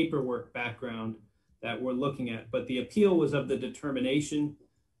paperwork background that we're looking at. But the appeal was of the determination,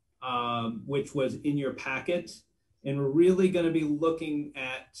 which was in your packet. And we're really going to be looking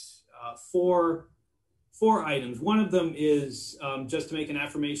at four items. One of them is just to make an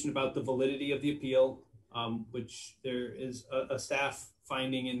affirmation about the validity of the appeal, which there is a staff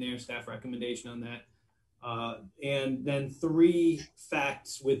finding in there, staff recommendation on that. And then 3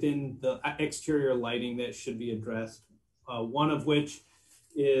 facts within the exterior lighting that should be addressed. One of which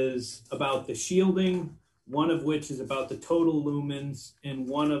is about the shielding, one of which is about the total lumens, and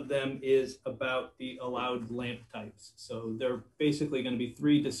one of them is about the allowed lamp types. So there are basically going to be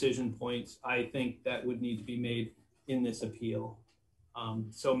 3 decision points, I think, that would need to be made in this appeal.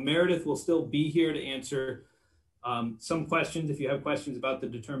 So Meredith will still be here to answer some questions if you have questions about the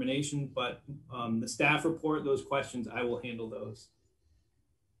determination, but the staff report, those questions, I will handle those.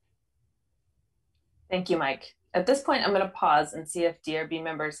 Thank you, Mike. At this point, I'm going to pause and see if DRB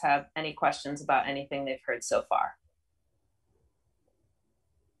members have any questions about anything they've heard so far.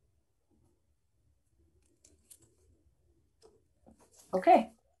 Okay,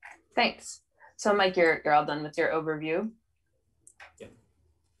 thanks. So Mike, you're all done with your overview? Yeah.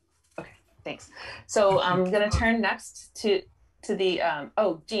 Okay, thanks. So I'm going to turn next to the,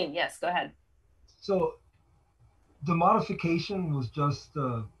 oh, Jean, yes, go ahead. So the modification was just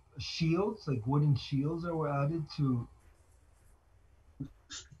shields, like wooden shields that were added to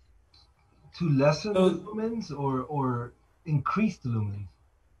lessen the lumens or increase the lumens?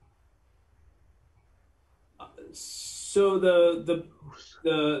 So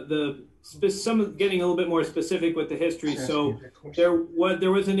some getting a little bit more specific with the history. So there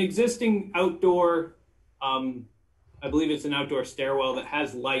was an existing outdoor, I believe it's an outdoor stairwell that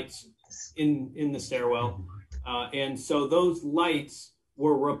has lights in the stairwell, and so those lights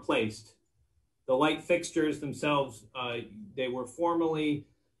were replaced. The light fixtures themselves, they were formerly,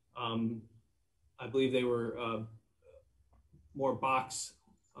 I believe they were more box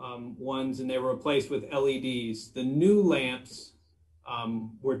ones, and they were replaced with LEDs. The new lamps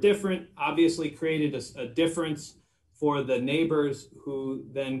were different, obviously created a difference for the neighbors, who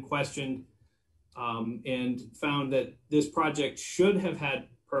then questioned and found that this project should have had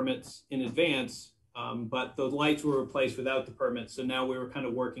permits in advance, but the lights were replaced without the permits. So now we were kind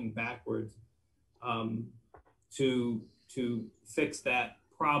of working backwards to fix that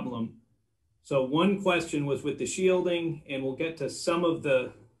problem. So one question was with the shielding, and we'll get to some of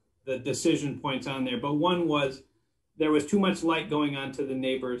the decision points on there, but one was there was too much light going onto the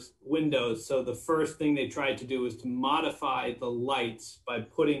neighbors' windows. So the first thing they tried to do was to modify the lights by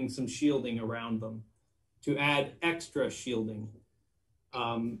putting some shielding around them to add extra shielding.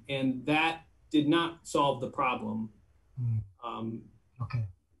 And that did not solve the problem. Okay.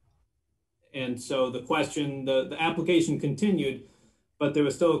 And so the question, the application continued, but there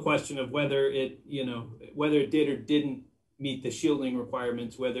was still a question of whether it, whether it did or didn't meet the shielding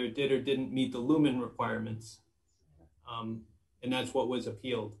requirements, whether it did or didn't meet the lumen requirements. And that's what was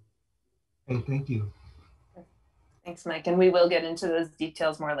appealed. Hey, thank you. Thanks, Mike. And we will get into those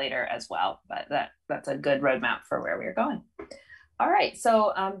details more later as well, but that's a good roadmap for where we're going. All right,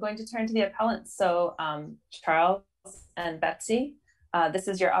 so I'm going to turn to the appellants. So Charles and Betsy, this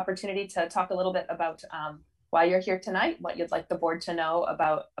is your opportunity to talk a little bit about why you're here tonight, what you'd like the board to know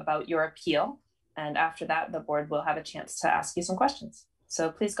about your appeal. And after that, the board will have a chance to ask you some questions. So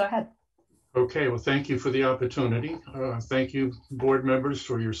please go ahead. Okay, well, thank you for the opportunity. Thank you, board members,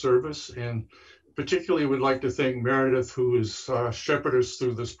 for your service. And particularly would like to thank Meredith, who has shepherded us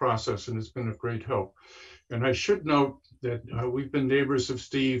through this process and has been a great help. And I should note that we've been neighbors of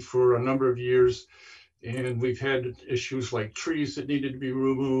Steve for a number of years, and we've had issues like trees that needed to be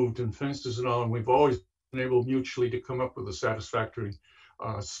removed and fences and all, and we've always been able mutually to come up with a satisfactory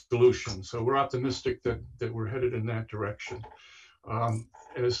solution. So we're optimistic that we're headed in that direction.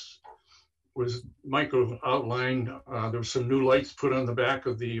 As was Michael outlined, there were some new lights put on the back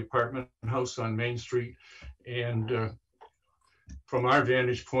of the apartment house on Main Street, and from our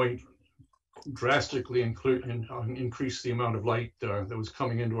vantage point, drastically increased the amount of light that was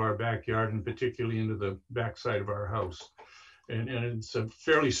coming into our backyard, and particularly into the backside of our house. And it's a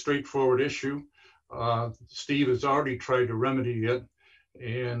fairly straightforward issue. Steve has already tried to remedy it,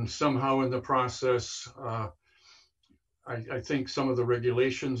 and somehow in the process, I think some of the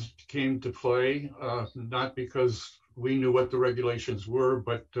regulations came to play, not because we knew what the regulations were,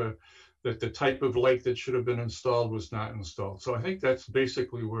 but that the type of light that should have been installed was not installed. So I think that's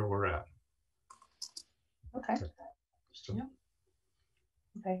basically where we're at. Okay. So. Yeah.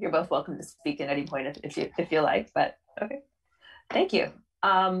 Okay, you're both welcome to speak at any point if you like, but okay. Thank you.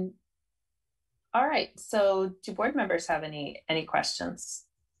 All right, so do board members have any questions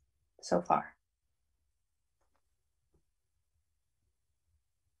so far?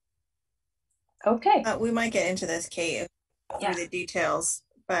 Okay. We might get into this, Kate, through the details,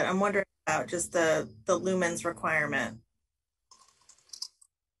 but I'm wondering about just the lumens requirement.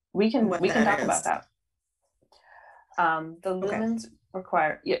 We can talk about that. The lumens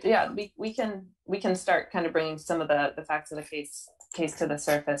require, we can start kind of bringing some of the facts of the case to the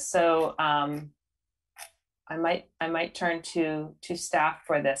surface. So I might turn to staff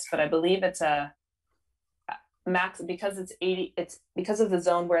for this, but I believe it's a max because it's 80. It's because of the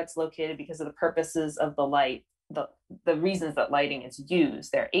zone where it's located, because of the purposes of the light, the reasons that lighting is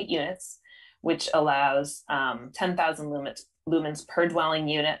used. There are 8 units, which allows 10,000 lumens per dwelling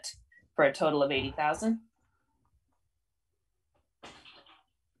unit for a total of 80,000.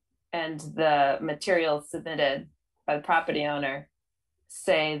 And the materials submitted by the property owner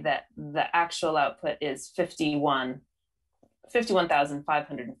say that the actual output is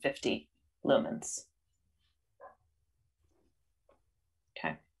 51,550 lumens.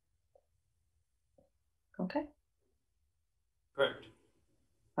 Okay. Correct.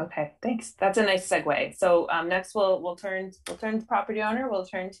 Okay, thanks. That's a nice segue. So next we'll turn to the property owner. We'll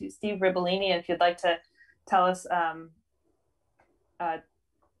turn to Steve Ribellini. If you'd like to tell us,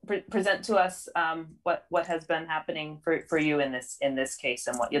 present to us what has been happening for you in this case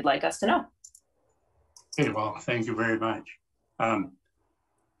and what you'd like us to know. Okay, well, thank you very much.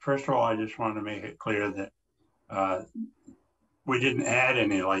 First of all, I just wanted to make it clear that we didn't add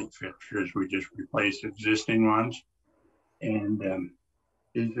any light fixtures. We just replaced existing ones. And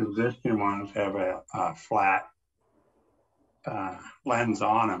these existing ones have a flat lens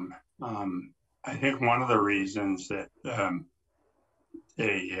on them. I think one of the reasons that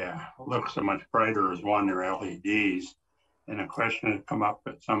they look so much brighter is one, they're LEDs. And a question had come up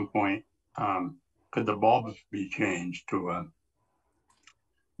at some point could the bulbs be changed to a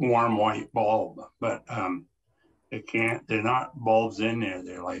warm white bulb? But it can't, they're not bulbs in there.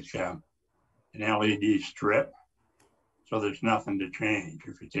 They're like an LED strip. So there's nothing to change.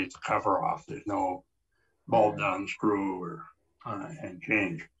 If you take the cover off, there's no bulb to unscrew or and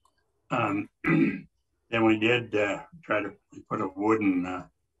change. Then we did try to put a wooden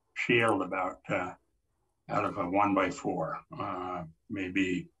shield about out of a 1x4,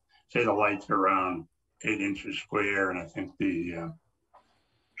 maybe say the lights are around 8 inches square, and I think the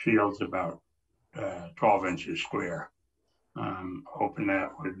shield's about 12 inches square. Hoping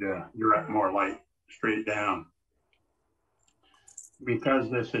that would direct more light straight down. Because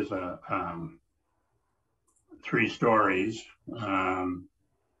this is a 3 stories, and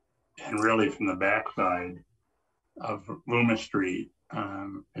really from the backside of Loomis Street,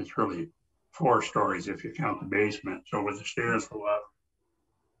 it's really 4 stories if you count the basement. So where the stairs go up,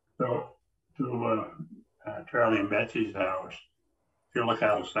 so to Charlie and Betsy's house, if you look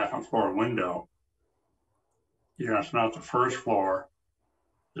out a 2nd floor window, you know, it's not the 1st floor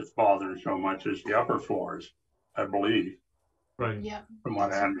that's bothering so much as the upper floors, I believe. Right. Yeah. From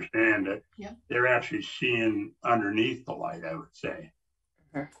what I understand it, yeah. They're actually seeing underneath the light, I would say.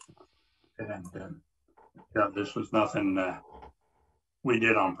 And yeah, this was nothing we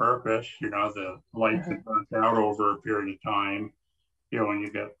did on purpose. You know, the lights had burnt out over a period of time. You know, when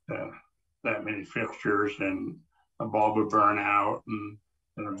you get that many fixtures and a bulb would burn out and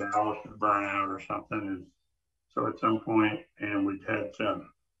a ballast would burn out or something. And so at some point, and we'd had some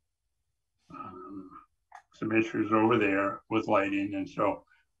issues over there with lighting. And so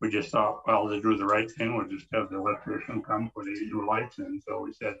we just thought, well, to do the right thing, we'll just have the electrician come put these new lights in. So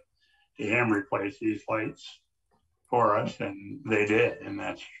we said to him, replace these lights for us, and they did. And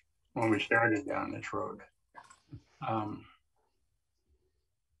that's when we started down this road.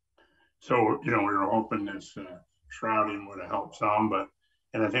 So, you know, we were hoping this shrouding would have helped some,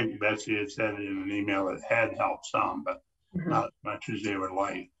 and I think Betsy had said in an email it had helped some, but not as much as they would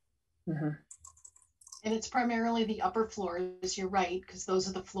like. And it's primarily the upper floors, you're right, because those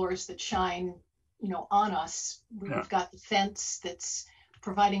are the floors that shine, you know, on us. We've got the fence that's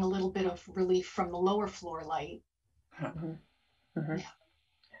providing a little bit of relief from the lower floor light.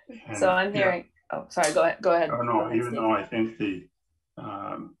 So I'm hearing, oh, sorry, go ahead. Oh, no, even though I think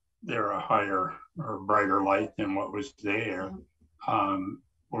they're a higher or brighter light than what was there,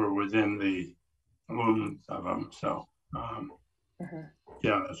 we're within the lumens of them. So,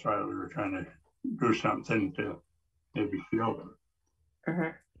 yeah, that's why we were trying to do something to maybe shield them.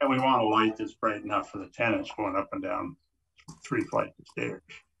 And we want a light that's bright enough for the tenants going up and down 3 flights of stairs.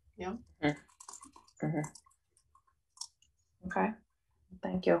 Yeah. Okay,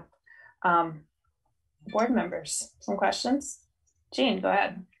 thank you. Board members, some questions? Jean, go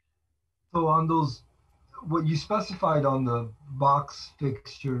ahead. So on those, what you specified on the box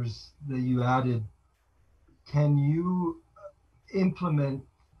fixtures that you added, can you implement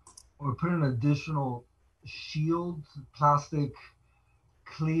or put an additional shield, plastic,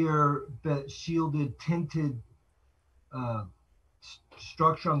 clear, but shielded, tinted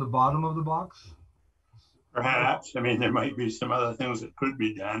structure on the bottom of the box? Perhaps. I mean, there might be some other things that could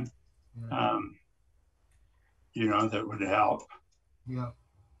be done, you know, that would help. Yeah.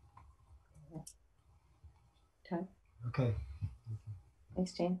 Okay. Okay.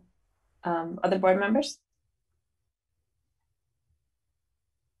 Thanks, Jean. Other board members?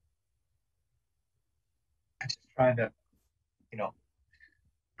 I'm just trying to, you know,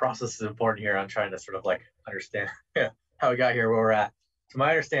 process is important here. I'm trying to sort of like understand how we got here, where we're at. So my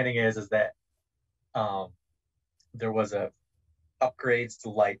understanding is that there was a upgrades to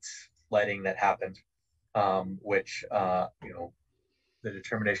lighting that happened, which you know, the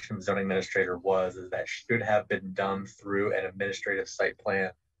determination of the zoning administrator was that should have been done through an administrative site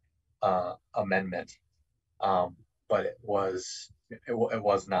plan amendment, but it was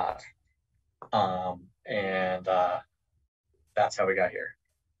not, and that's how we got here.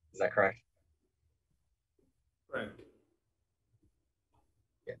 Is that correct? Right.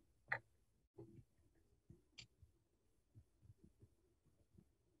 Yeah.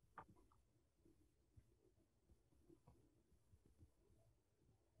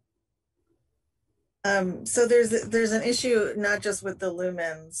 So there's an issue not just with the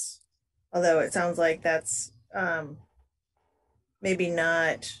lumens, although it sounds like that's maybe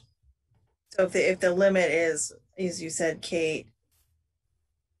not. So if the limit is, as you said, Kate,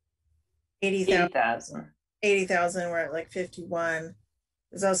 80,000, we're at like 51.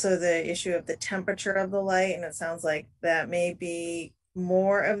 There's also the issue of the temperature of the light, and it sounds like that may be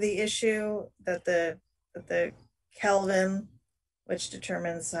more of the issue, that the Kelvin which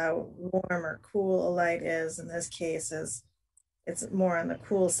determines how warm or cool a light is. In this case, it's more on the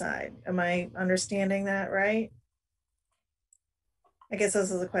cool side. Am I understanding that right? I guess this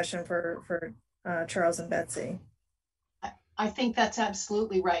is a question for Charles and Betsy. I think that's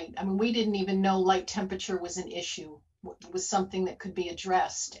absolutely right. I mean, we didn't even know light temperature was an issue. It was something that could be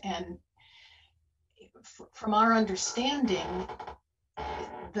addressed. And from our understanding,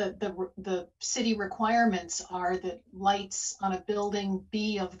 the city requirements are that lights on a building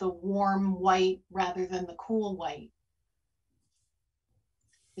be of the warm white rather than the cool white.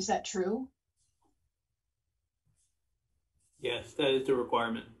 Is that true? Yes, that is a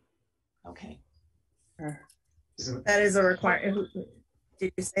requirement. Okay. That is a requirement.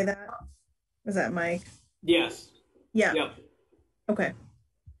 Did you say that? Was that Mike? Yes. Yeah. Yep. Okay.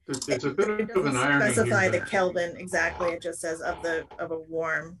 There's a bit of an irony here. Specify the Kelvin exactly. It just says of a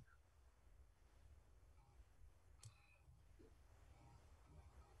warm.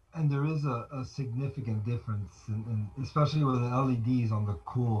 And there is a significant difference, especially with the LEDs on the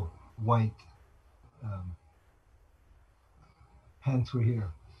cool white. Hence, we're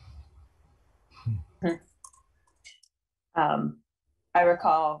here. I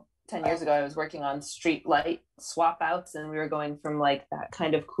recall 10 years ago, I was working on street light swap outs, and we were going from like that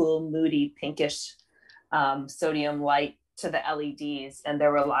kind of cool, moody, pinkish sodium light to the LEDs. And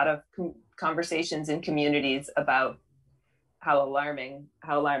there were a lot of conversations in communities about how alarming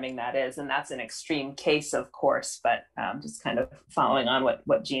that is. And that's an extreme case, of course, but just kind of following on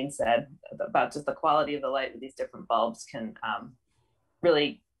what Jean said about just the quality of the light with these different bulbs can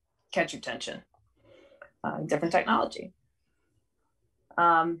really catch your attention. Different technology.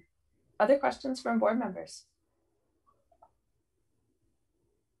 Other questions from board members?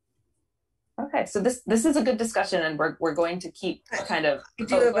 Okay, so this is a good discussion, and we're going to keep kind of. I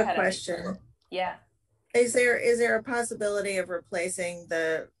do have a question. Yeah. Is there a possibility of replacing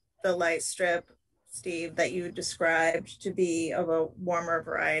the light strip, Steve, that you described to be of a warmer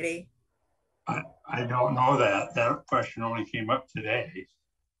variety? I don't know that. That question only came up today.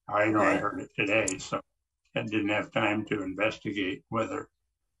 I know I heard it today, so I didn't have time to investigate whether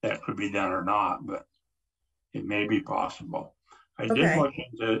that could be done or not, but it may be possible. I did look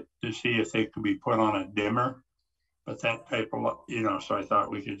into to see if they could be put on a dimmer, but that type of, so I thought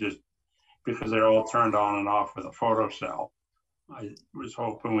we could just, because they're all turned on and off with a photocell, I was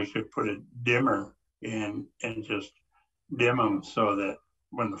hoping we could put a dimmer in and just dim them so that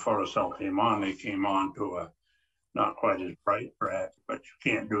when the photocell came on, they came on to a not quite as bright, perhaps, but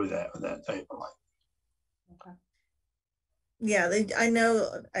you can't do that with that type of light. Okay. Yeah, I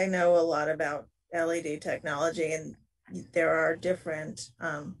know a lot about LED technology, and there are different,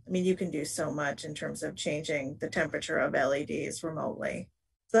 I mean, you can do so much in terms of changing the temperature of LEDs remotely.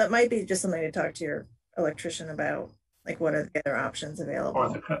 So that might be just something to talk to your electrician about, like what are the other options available.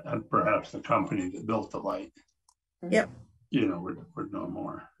 Or perhaps the company that built the light. Yep. Would know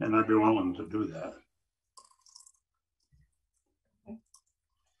more, and I'd be willing to do that. Okay.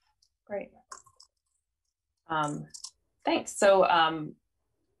 Great. Thanks. So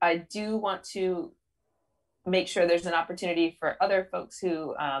I do want to make sure there's an opportunity for other folks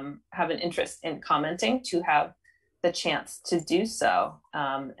who have an interest in commenting to have the chance to do so.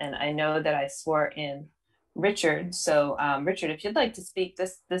 And I know that I swore in Richard. So Richard, if you'd like to speak,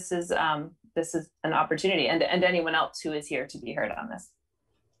 this is an opportunity, and anyone else who is here to be heard on this.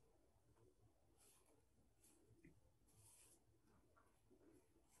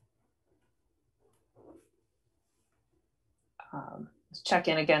 Let's check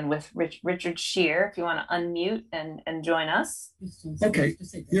in again with Richard Shear, if you want to unmute and join us. Okay,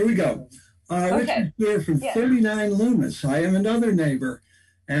 here we go. Richard Shear from 39 Loomis. I am another neighbor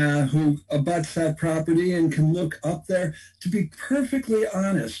who abuts that property and can look up there. To be perfectly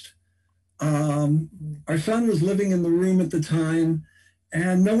honest, our son was living in the room at the time,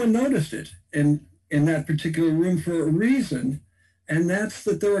 and no one noticed it in that particular room for a reason, and that's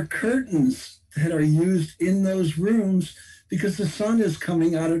that there are curtains that are used in those rooms because the sun is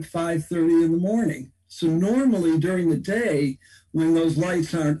coming out at 5:30 in the morning. So normally during the day, when those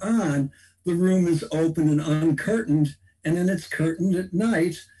lights aren't on, the room is open and uncurtained, and then it's curtained at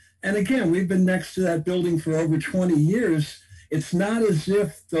night. And again, we've been next to that building for over 20 years. It's not as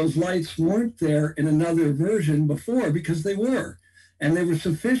if those lights weren't there in another version before, because they were. And they were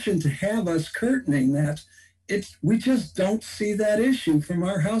sufficient to have us curtaining that. We just don't see that issue from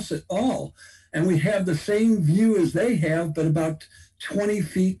our house at all. And we have the same view as they have, but about 20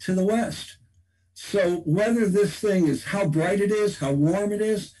 feet to the west. So whether this thing is how bright it is, how warm it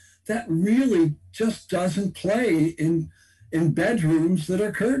is, that really just doesn't play in bedrooms that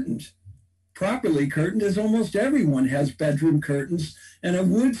are curtained. properly curtained, as almost everyone has bedroom curtains. And I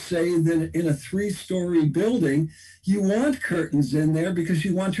would say that in a 3-story building, you want curtains in there because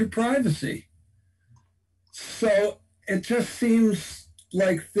you want your privacy. So it just seems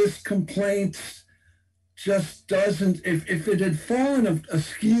like this complaint just doesn't, if it had fallen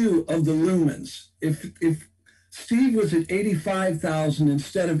askew of the lumens, if Steve was at 85,000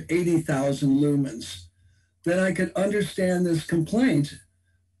 instead of 80,000 lumens, then I could understand this complaint,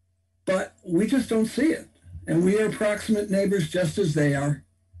 but we just don't see it. And we are proximate neighbors just as they are.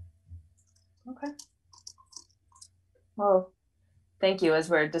 Okay. Well, thank you. As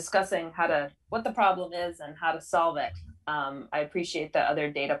we're discussing what the problem is and how to solve it, I appreciate the other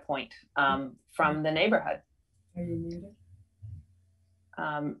data point from the neighborhood. Are you muted?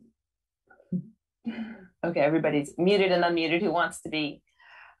 Okay, everybody's muted and unmuted who wants to be.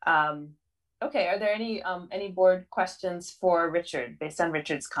 Okay, are there any board questions for Richard based on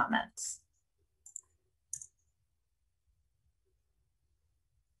Richard's comments?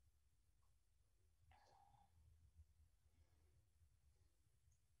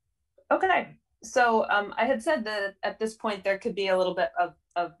 Okay, so I had said that at this point there could be a little bit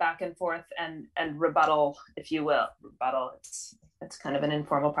of back and forth and rebuttal, if you will. Rebuttal, it's kind of an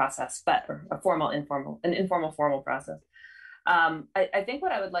informal process, but an informal formal process. I think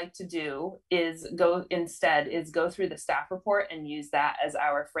what I would like to do is go through the staff report and use that as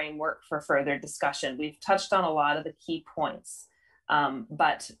our framework for further discussion. We've touched on a lot of the key points,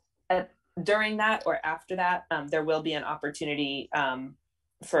 but during that or after that, there will be an opportunity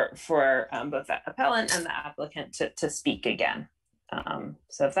for both the appellant and the applicant to speak again.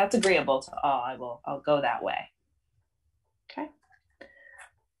 So if that's agreeable to all, I'll go that way. Okay.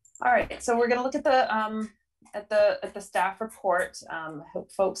 All right. So we're going to look at the staff report.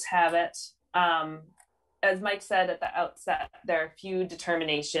 Hope folks have it. As Mike said at the outset, there are a few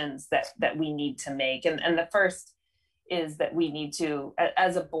determinations that we need to make, and the first is that we need to,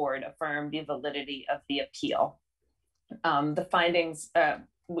 as a board, affirm the validity of the appeal. The findings.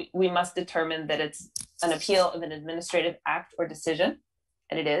 We must determine that it's an appeal of an administrative act or decision,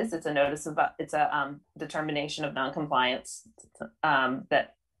 and it is. It's a determination of noncompliance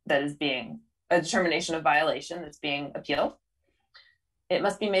that is being a determination of violation that's being appealed. It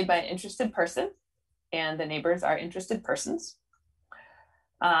must be made by an interested person, and the neighbors are interested persons.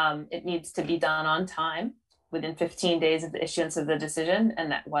 It needs to be done on time, within 15 days of the issuance of the decision,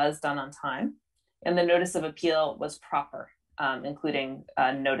 and that was done on time. And the notice of appeal was proper, including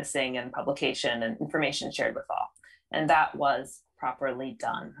noticing and publication and information shared with all. And that was properly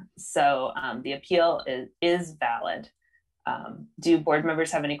done. So the appeal is valid. Do board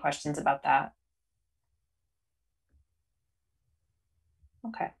members have any questions about that?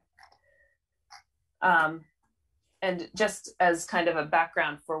 Okay. And just as kind of a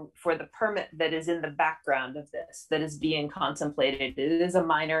background for the permit that is in the background of this, that is being contemplated, it is a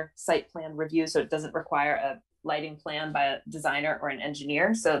minor site plan review, so it doesn't require a lighting plan by a designer or an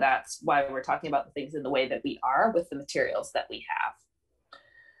engineer. So that's why we're talking about the things in the way that we are with the materials that we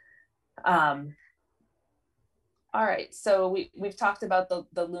have. All right, so we've talked about the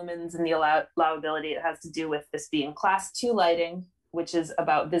lumens and the allowability. It has to do with this being class 2 lighting, which is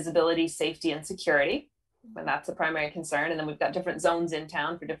about visibility, safety, and security. And that's a primary concern. And then we've got different zones in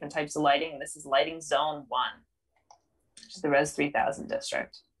town for different types of lighting. And this is lighting zone 1, which is the Res 3000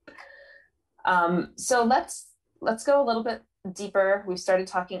 district. So let's go a little bit deeper. We've started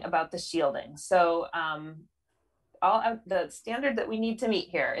talking about the shielding. So the standard that we need to meet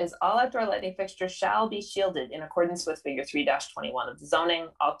here is all outdoor lighting fixtures shall be shielded in accordance with figure 3-21 of the zoning.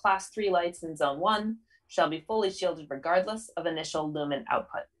 All class 3 lights in zone 1 shall be fully shielded regardless of initial lumen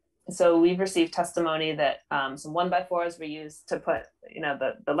output. So we've received testimony that some 1x4s were used to put,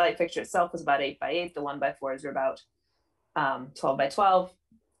 the light fixture itself was about 8x8. The 1x4s are about 12x12,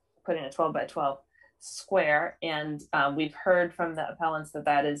 putting a 12x12 square. And we've heard from the appellants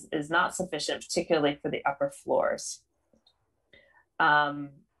that is not sufficient, particularly for the upper floors. I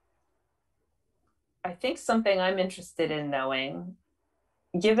think something I'm interested in knowing,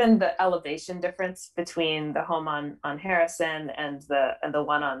 given the elevation difference between the home on Harrison and the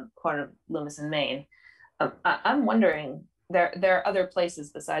one on corner of Loomis and Main, I'm wondering, there are other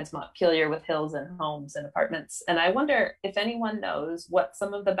places besides Montpelier with hills and homes and apartments, and I wonder if anyone knows what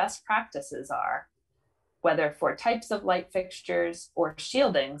some of the best practices are, whether for types of light fixtures or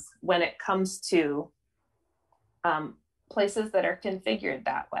shieldings, when it comes to places that are configured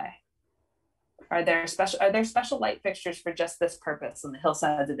that way. Are there special light fixtures for just this purpose on the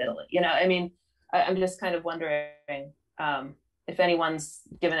hillsides of Italy? I'm just kind of wondering if anyone's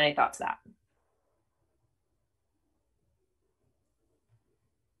given any thought to that.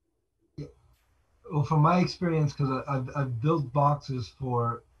 Well, from my experience, because I've built boxes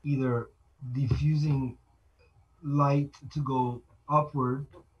for either diffusing light to go upward,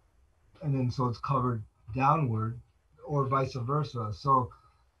 and then so it's covered downward, or vice versa. So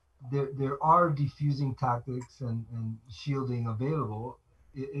there are diffusing tactics and shielding available.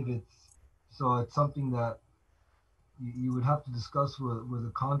 If it's something that you would have to discuss with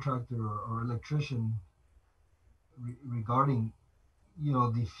a contractor or electrician regarding,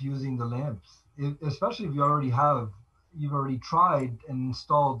 diffusing the lamps, especially if you've already tried and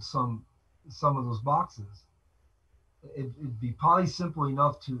installed some of those boxes. It'd be probably simple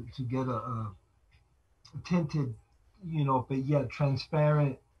enough to get a tinted, but yet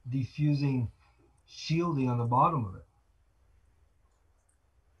transparent diffusing shielding on the bottom of it.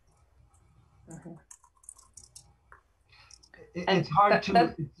 It's hard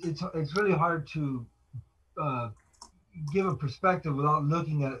to it's really hard to give a perspective without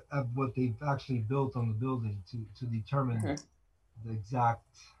looking at what they've actually built on the building to determine the exact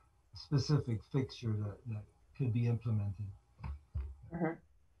specific fixture that could be implemented.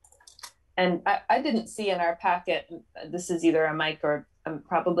 And I didn't see in our packet, this is either a Mike or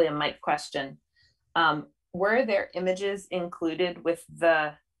probably a Mike question. Were there images included with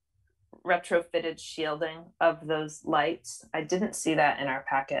the retrofitted shielding of those lights? I didn't see that in our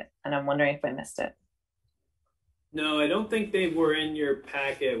packet, and I'm wondering if I missed it. No, I don't think they were in your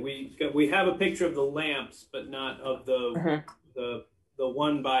packet. We have a picture of the lamps, but not of the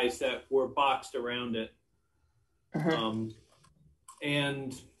one bys that were boxed around it. And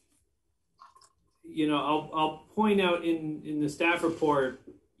I'll point out in the staff report,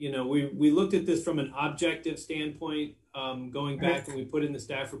 we looked at this from an objective standpoint, going back, and we put in the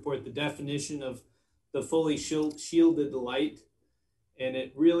staff report the definition of the fully shielded light. And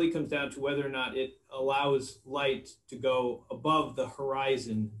it really comes down to whether or not it allows light to go above the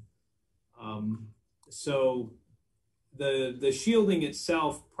horizon. So the shielding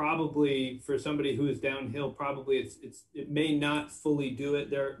itself, probably for somebody who is downhill, probably it may not fully do it.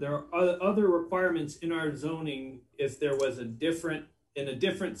 There are other requirements in our zoning. If there was in a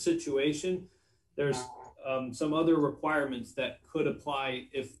different situation, there's some other requirements that could apply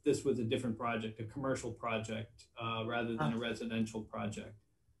if this was a different project, a commercial project, rather than a residential project.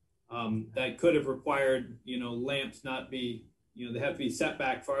 That could have required, lamps not be, they have to be set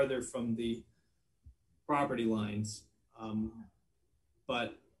back farther from the property lines.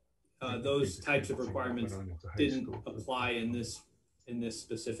 But those types of requirements didn't apply in this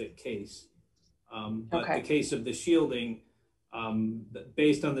specific case. But the case of the shielding,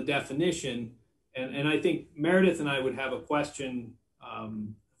 based on the definition, and I think Meredith and I would have a question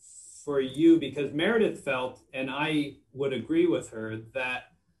for you, because Meredith felt, and I would agree with her,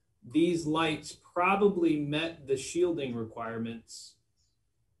 that these lights probably met the shielding requirements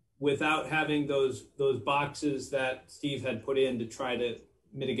without having those boxes that Steve had put in to try to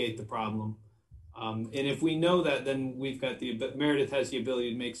mitigate the problem. And if we know that, then Meredith has the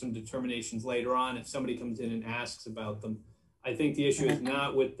ability to make some determinations later on if somebody comes in and asks about them. I think the issue is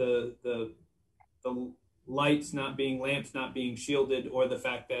not with the lamps not being shielded, or the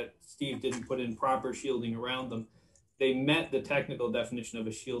fact that Steve didn't put in proper shielding around them. They met the technical definition of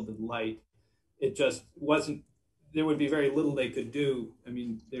a shielded light. It just wasn't, there would be very little they could do. I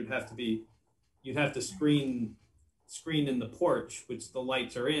mean, you'd have to screen in the porch, which the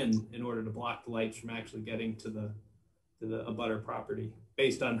lights are in order to block the lights from actually getting to the abutter property,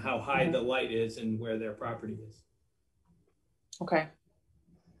 based on how high the light is and where their property is. Okay.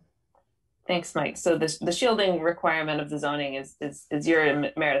 Thanks, Mike. So the shielding requirement of the zoning is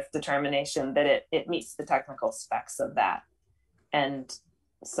your Meredith determination that it meets the technical specs of that. And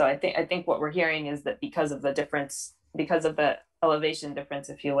so I think what we're hearing is that because of the elevation difference,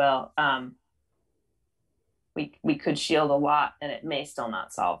 if you will, we could shield a lot and it may still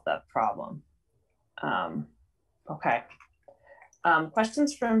not solve the problem. Okay.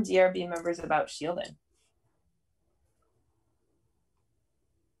 Questions from DRB members about shielding?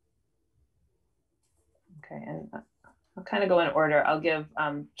 Okay, and I'll kind of go in order. I'll give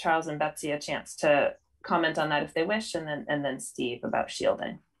Charles and Betsy a chance to comment on that if they wish, and then Steve about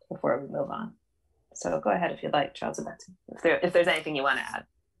shielding before we move on. So go ahead if you'd like, Charles and Betsy, if there's anything you want to add.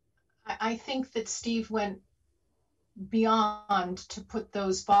 I think that Steve went beyond to put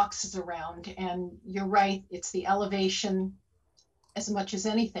those boxes around, and you're right, it's the elevation as much as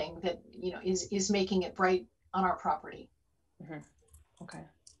anything that is making it bright on our property. Okay.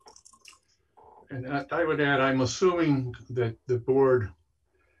 And I would add, I'm assuming that the board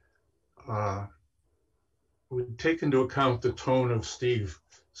would take into account the tone of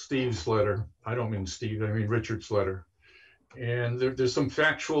Steve's letter. I don't mean Steve, I mean Richard's letter. And there's some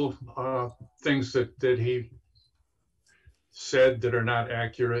factual things that he said that are not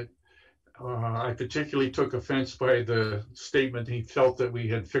accurate. I particularly took offense by the statement he felt that we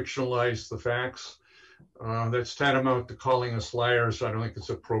had fictionalized the facts. That's tantamount to calling us liars. I don't think it's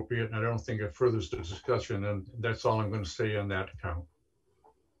appropriate, and I don't think it furthers the discussion, and that's all I'm going to say on that account.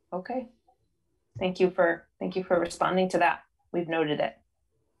 Okay. Thank you for responding to that. We've noted it.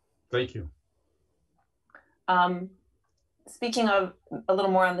 Thank you. Speaking of a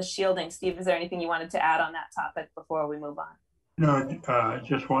little more on the shielding, Steve, is there anything you wanted to add on that topic before we move on? No,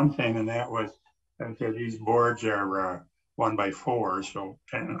 just one thing, and that was that these boards are 1x4, so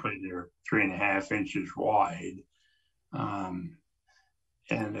technically they're 3.5 inches wide. And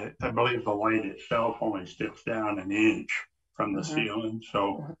I believe the light itself only sticks down 1 inch from the ceiling.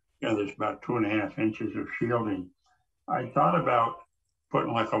 So, there's about 2.5 inches of shielding. I thought about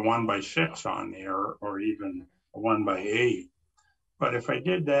putting like a 1x6 on there or even a 1x8. But if I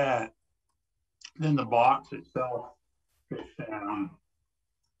did that, then the box itself fits down,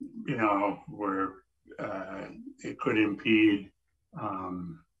 where it could impede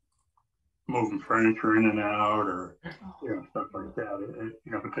moving furniture in and out or stuff like that.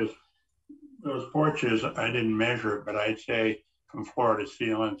 Because those porches, I didn't measure it, but I'd say from floor to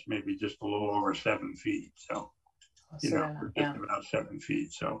ceiling, it's maybe just a little over 7 feet. So, just about 7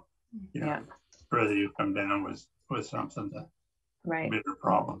 feet. So, further you come down with something, the bigger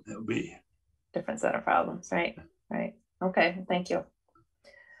problem it'll be. Different set of problems, right? Right. Okay, thank you.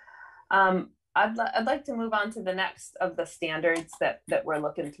 I'd like to move on to the next of the standards that we're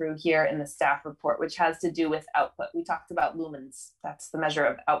looking through here in the staff report, which has to do with output. We talked about lumens. That's the measure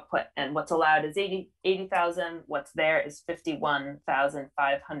of output, and what's allowed is 80,000. What's there is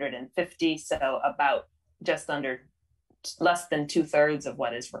 51,550. So about just under, less than 2/3 of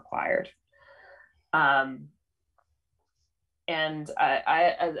what is required. And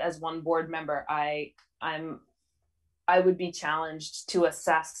I as one board member, I would be challenged to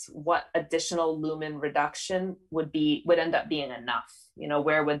assess what additional lumen reduction would end up being enough.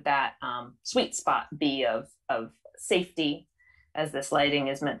 Where would that sweet spot be of safety, as this lighting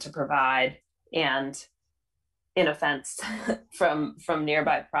is meant to provide, and inoffense from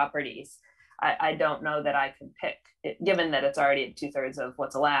nearby properties. I don't know that I can pick it, given that it's already at 2/3 of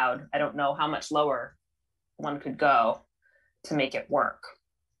what's allowed. I don't know how much lower one could go to make it work.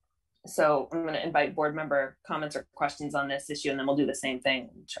 So I'm going to invite board member comments or questions on this issue, and then we'll do the same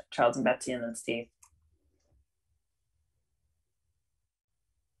thing, Charles and Betsy, and then Steve.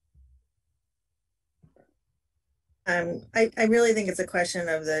 I really think it's a question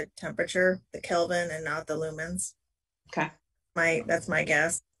of the temperature, the Kelvin, and not the lumens. Okay. That's my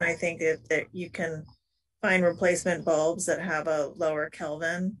guess. I think that you can find replacement bulbs that have a lower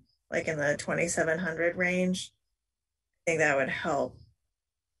Kelvin, like in the 2700 range. I think that would help.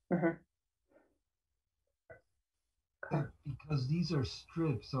 Because these are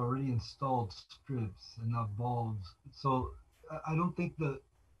strips, already installed strips, and not bulbs. So I don't think the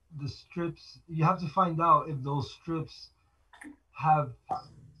strips, you have to find out if those strips have,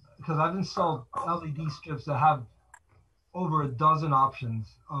 because I've installed LED strips that have over a dozen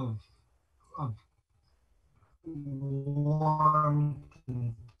options of warmth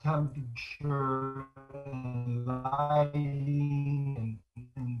and temperature and lighting,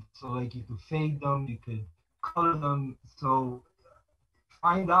 and so like you could fade them, you could color them. So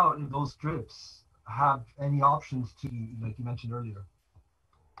find out if those strips have any options to, like you mentioned earlier.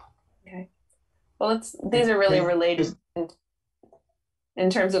 Okay. Well, these are really related in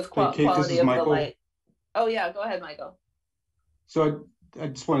terms of quality of the light. Oh yeah, go ahead, Michael. So I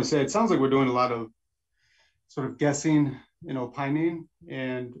just want to say, it sounds like we're doing a lot of sort of guessing, opining,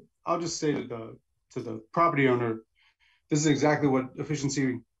 and I'll just say to the property owner, this is exactly what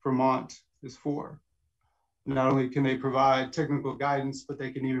Efficiency Vermont is for. Not only can they provide technical guidance, but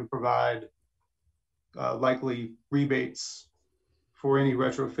they can even provide likely rebates for any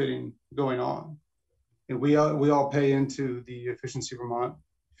retrofitting going on. And we all pay into the Efficiency Vermont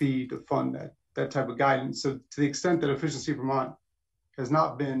fee to fund that type of guidance. So to the extent that Efficiency Vermont has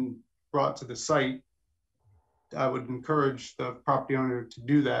not been brought to the site, I would encourage the property owner to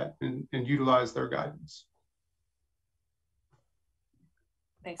do that and utilize their guidance.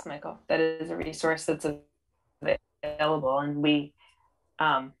 Thanks, Michael. That is a resource that's available, and we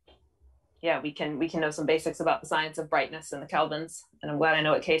can know some basics about the science of brightness and the kelvins, and I'm glad I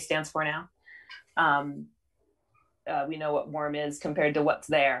know what K stands for now. We know what warm is compared to what's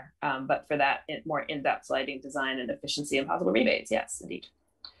there, but for that more in-depth lighting design and efficiency and possible rebates, yes, indeed.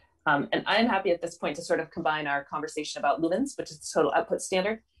 And I'm happy at this point to sort of combine our conversation about lumens, which is the total output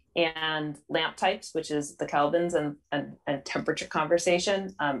standard, and lamp types, which is the kelvins and temperature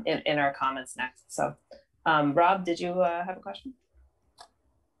conversation in our comments next. So Rob, did you have a question?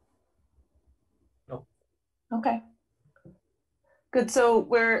 No. Okay. Good. So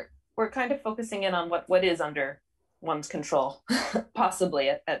we're kind of focusing in on what is under one's control, possibly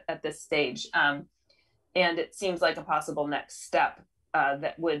at this stage. And it seems like a possible next step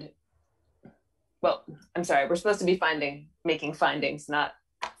that would, well, I'm sorry, we're supposed to be making findings, not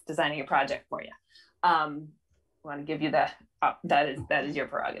designing a project for you. I want to give you that is your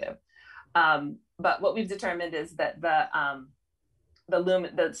prerogative. But what we've determined is that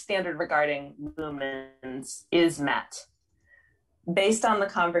the standard regarding lumens is met. Based on the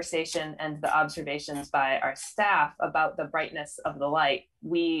conversation and the observations by our staff about the brightness of the light,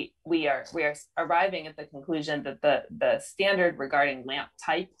 we are arriving at the conclusion that the standard regarding lamp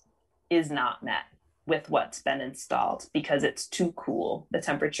type is not met with what's been installed because it's too cool. The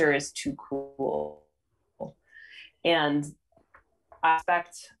temperature is too cool. And I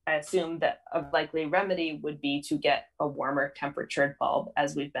assume that a likely remedy would be to get a warmer temperatured bulb,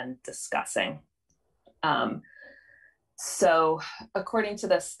 as we've been discussing. So according to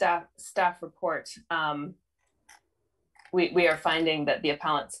the staff report, we are finding that the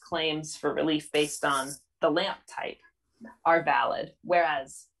appellant's claims for relief based on the lamp type are valid,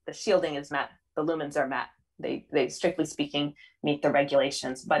 whereas the shielding is met, the lumens are met. They strictly speaking meet the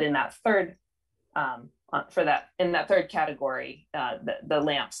regulations, but in that third category, the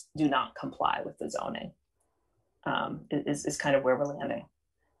lamps do not comply with the zoning. Is kind of where we're landing.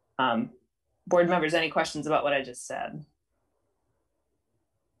 Board members, any questions about what I just said?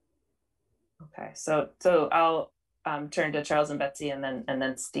 Okay, so I'll turn to Charles and Betsy and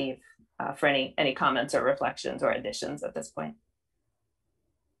then Steve for any comments or reflections or additions at this point.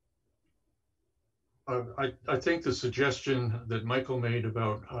 I think the suggestion that Michael made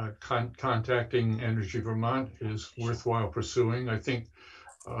about contacting Energy Vermont is worthwhile pursuing. I think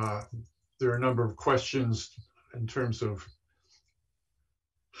there are a number of questions in terms of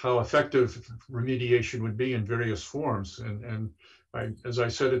how effective remediation would be in various forms. And as I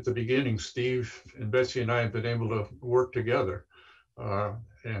said at the beginning, Steve and Betsy and I have been able to work together.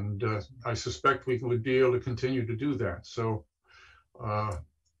 And I suspect we would be able to continue to do that. So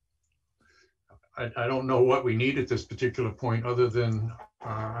I don't know what we need at this particular point, other than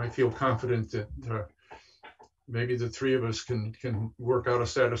I feel confident that maybe the three of us can work out a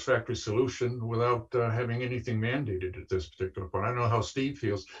satisfactory solution without having anything mandated at this particular point. I don't know how Steve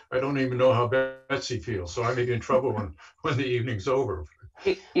feels. I don't even know how Betsy feels. So I may be in trouble when the evening's over.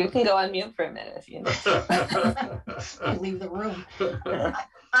 You can go on mute for a minute if you need. Leave the room.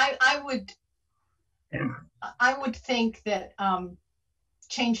 I would think that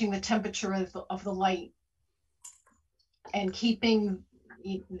changing the temperature of the light and keeping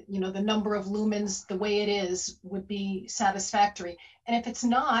the number of lumens the way it is would be satisfactory. And if it's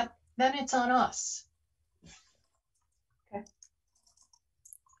not, then it's on us. Okay.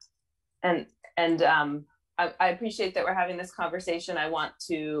 And I appreciate that we're having this conversation. I want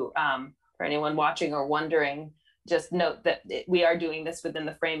to, for anyone watching or wondering, just note that we are doing this within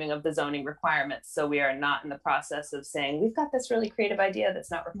the framing of the zoning requirements. So we are not in the process of saying, we've got this really creative idea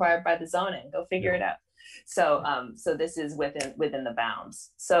that's not required by the zoning, go figure it out. So so this is within the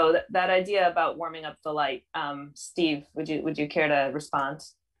bounds. So that idea about warming up the light, Steve, would you care to respond?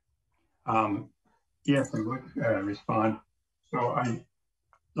 Yes, I would respond. So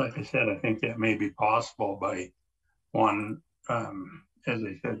like I said, I think that may be possible by one, as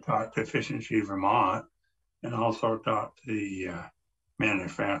I said, talk to Efficiency Vermont, and also talk to the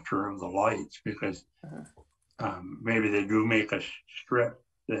manufacturer of the lights, because maybe they do make a strip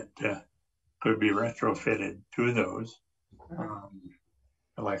that could be retrofitted to those.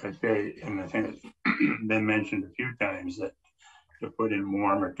 Like I say, and I think it's been mentioned a few times that to put in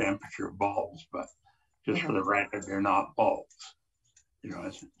warmer temperature bulbs, but just for the record, they're not bulbs. We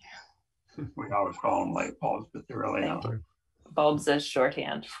always call them light bulbs, but they're really not. Bulbs is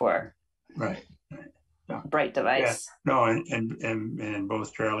shorthand for bright device. Yeah. No, and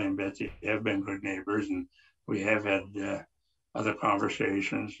both Charlie and Betsy have been good neighbors, and we have had other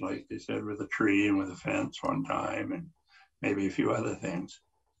conversations, like they said, with a tree and with a fence one time, and maybe a few other things,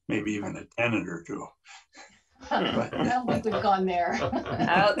 maybe even a tenant or two. But, I don't think we've gone there.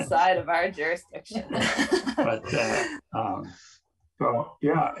 Outside of our jurisdiction. But so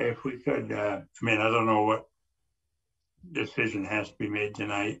yeah, if we could, I don't know what decision has to be made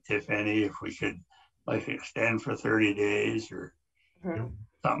tonight, if any, if we could like extend for 30 days or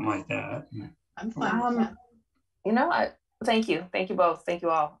something like that. I'm fine with that. Thank you both. Thank you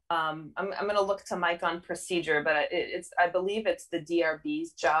all. I'm going to look to Mike on procedure, but I believe it's the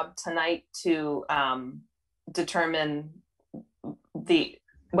DRB's job tonight to determine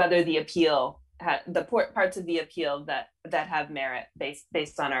whether the appeal the parts of the appeal that have merit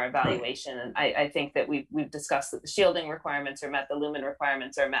based on our evaluation. And I think that we've discussed that the shielding requirements are met, the lumen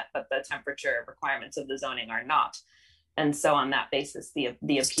requirements are met, but the temperature requirements of the zoning are not. And so on that basis, the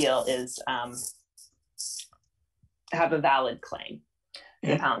appeal is have a valid claim.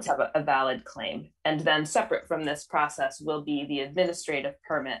 The appellants have a valid claim. And then separate from this process will be the administrative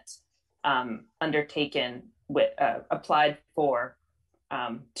permit undertaken with applied for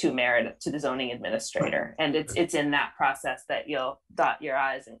to merit to the zoning administrator. And it's in that process that you'll dot your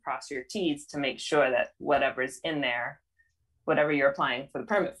I's and cross your T's to make sure that whatever's in there, whatever you're applying for the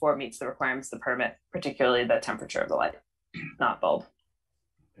permit for, meets the requirements of the permit, particularly the temperature of the light, not bulb.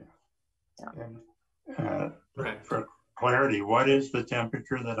 Yeah. For clarity, what is the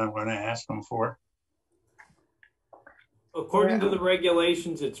temperature that I'm going to ask them for? According to the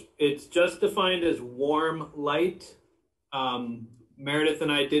regulations, it's just defined as warm light. Meredith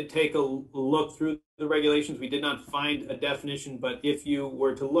and I did take a look through the regulations. We did not find a definition, but if you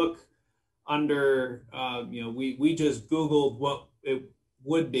were to look under, we just Googled what it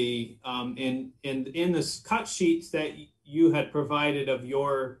would be. In the cut sheets that you had provided of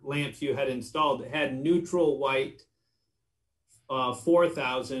your lamps you had installed, it had neutral white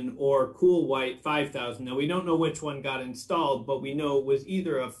 4,000 or cool white 5,000. Now we don't know which one got installed, but we know it was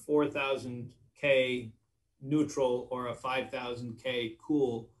either a 4,000 K neutral or a 5,000 K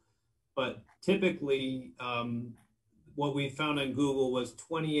cool. But typically what we found on Google was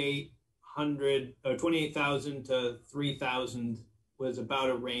 2,800 or 28,000 to 3,000 was about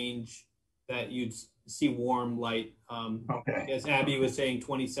a range that you'd see warm light. Okay. As Abby was saying,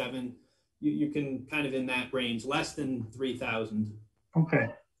 27, you can kind of in that range, less than 3,000. Okay,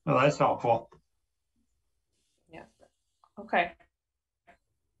 well, that's helpful. Yeah, okay.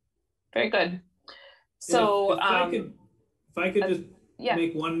 Very good. So if I could just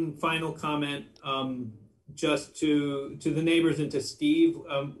make one final comment just to the neighbors and to Steve.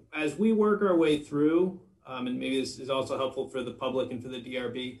 As we work our way through, and maybe this is also helpful for the public and for the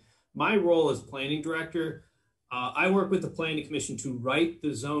DRB, my role as planning director, I work with the planning commission to write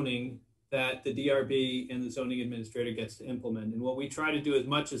the zoning that the DRB and the zoning administrator gets to implement. And what we try to do as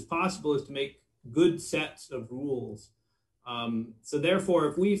much as possible is to make good sets of rules. So therefore,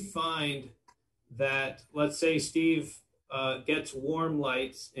 if we find that, let's say Steve gets warm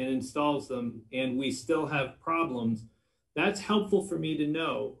lights and installs them and we still have problems, that's helpful for me to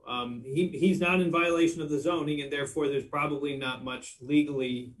know. He's not in violation of the zoning, and therefore there's probably not much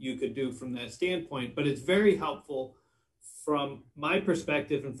legally you could do from that standpoint, but it's very helpful from my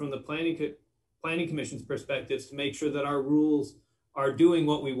perspective and from the planning commission's perspectives to make sure that our rules are doing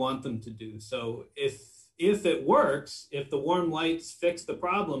what we want them to do. So if it works, if the warm lights fix the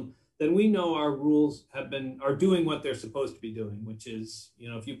problem, then we know our rules are doing what they're supposed to be doing, which is,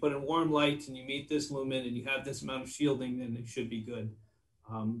 if you put in warm lights and you meet this lumen and you have this amount of shielding, then it should be good.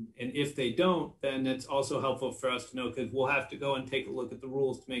 And if they don't, then it's also helpful for us to know, because we'll have to go and take a look at the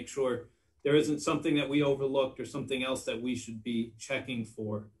rules to make sure there isn't something that we overlooked or something else that we should be checking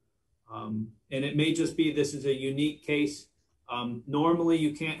for. And it may just be this is a unique case. Normally,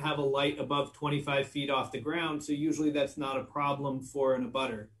 you can't have a light above 25 feet off the ground, so usually that's not a problem for an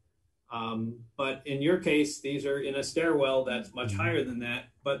abutter. But in your case, these are in a stairwell that's much higher than that,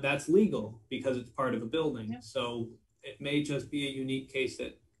 but that's legal because it's part of a building. Yeah. So it may just be a unique case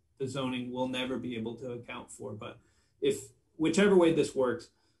that the zoning will never be able to account for. But whichever way this works,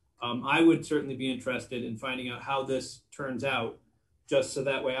 I would certainly be interested in finding out how this turns out, just so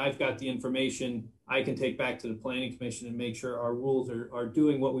that way I've got the information I can take back to the planning commission and make sure our rules are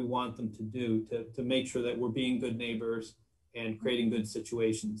doing what we want them to do to make sure that we're being good neighbors and creating good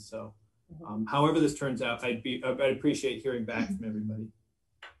situations. So however this turns out, I'd appreciate hearing back from everybody.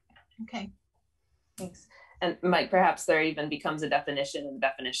 Okay. Thanks. And Mike, perhaps there even becomes a definition in the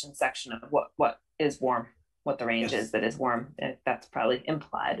definition section of what is warm, what the range is that is warm. That's probably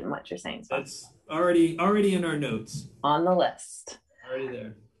implied in what you're saying. So that's already in our notes. On the list. Already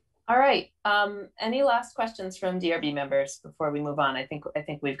there. All right. Any last questions from DRB members before we move on? I think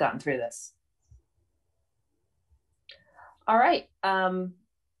we've gotten through this. All right.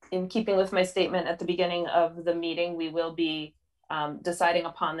 In keeping with my statement at the beginning of the meeting, we will be deciding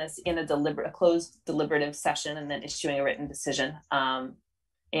upon this in a closed deliberative session and then issuing a written decision.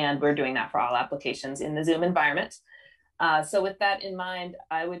 And we're doing that for all applications in the Zoom environment. So with that in mind,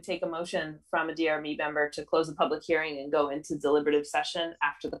 I would take a motion from a DRB member to close the public hearing and go into deliberative session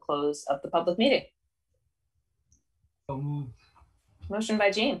after the close of the public meeting. So moved. Motion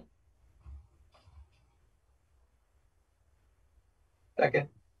by Jean. Second.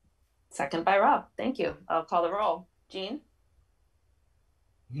 Second by Rob. Thank you. I'll call the roll. Jean?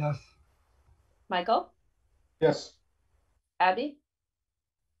 Yes. Michael? Yes. Abby?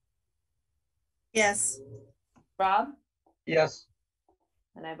 Yes. Rob? Yes.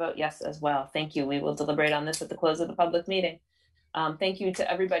 And I vote yes as well. Thank you. We will deliberate on this at the close of the public meeting. Thank you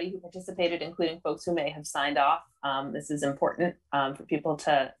to everybody who participated, including folks who may have signed off. This is important for people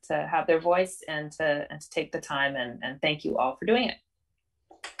to have their voice and to take the time, and thank you all for doing it.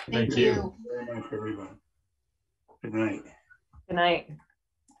 Thank you. Very much, everybody. Good night. Good night.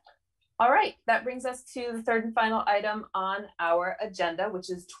 All right, that brings us to the third and final item on our agenda, which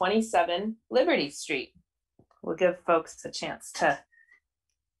is 27 Liberty Street. We'll give folks a chance to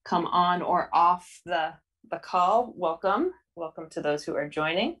come on or off the call. Welcome to those who are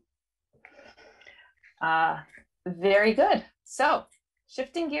joining. Very good. So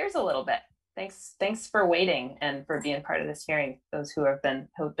shifting gears a little bit. Thanks for waiting and for being part of this hearing, those who have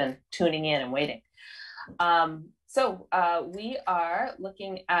been tuning in and waiting. So we are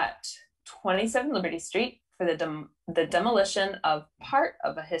looking at 27 Liberty Street for the demolition of part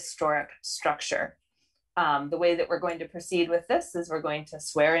of a historic structure. The way that we're going to proceed with this is we're going to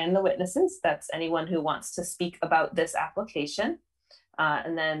swear in the witnesses. That's anyone who wants to speak about this application.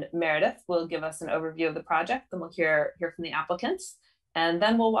 And then Meredith will give us an overview of the project, and we'll hear from the applicants. And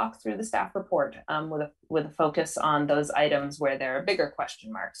then we'll walk through the staff report with a focus on those items where there are bigger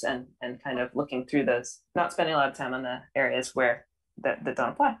question marks and kind of looking through those, not spending a lot of time on the areas where that don't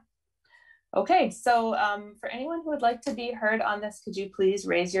apply. Okay, so for anyone who would like to be heard on this, could you please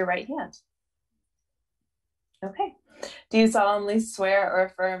raise your right hand? Okay. Do you solemnly swear or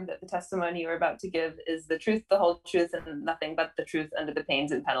affirm that the testimony you are about to give is the truth, the whole truth, and nothing but the truth under the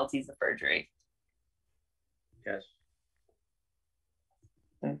pains and penalties of perjury? Yes.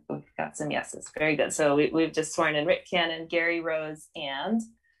 We've got some yeses. Very good. So we've just sworn in Rick Cannon, Gary Rose, and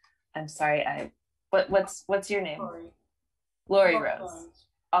I'm sorry, what's your name? Lori Rose.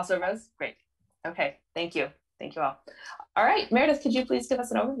 Also Rose? Great. Okay, thank you. Thank you all. All right, Meredith, could you please give us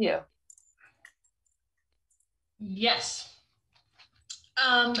an overview? Yes.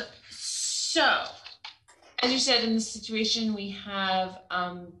 So, as you said, in this situation, we have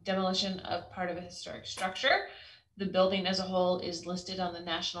demolition of part of a historic structure. The building as a whole is listed on the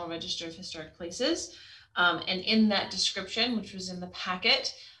National Register of Historic Places. And in that description, which was in the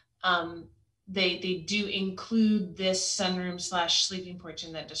packet, they do include this sunroom / sleeping porch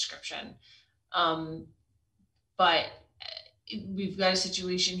in that description. But we've got a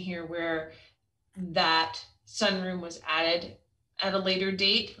situation here where that sunroom was added at a later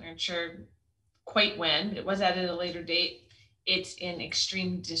date. We aren't sure quite when, but it was added at a later date. It's in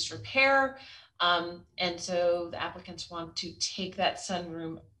extreme disrepair. And so the applicants want to take that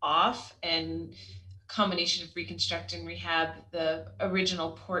sunroom off, and a combination of reconstruct and rehab the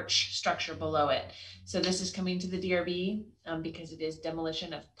original porch structure below it. So this is coming to the DRB because it is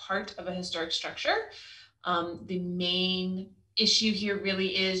demolition of part of a historic structure. The main issue here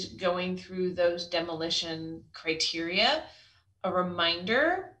really is going through those demolition criteria. A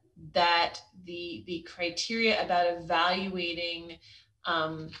reminder that the criteria about evaluating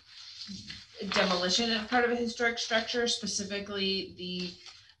demolition of part of a historic structure, specifically the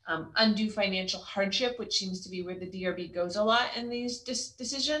undue financial hardship, which seems to be where the DRB goes a lot in these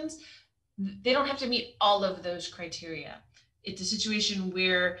decisions, they don't have to meet all of those criteria. It's a situation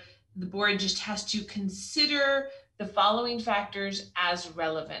where the board just has to consider the following factors as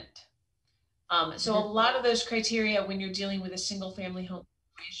relevant. So a lot of those criteria, when you're dealing with a single family home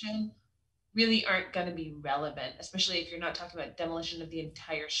situation, really aren't going to be relevant, especially if you're not talking about demolition of the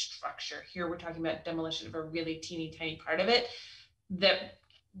entire structure. Here we're talking about demolition of a really teeny tiny part of it that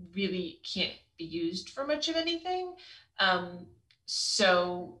really can't be used for much of anything.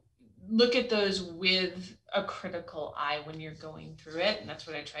 So look at those with a critical eye when you're going through it, and that's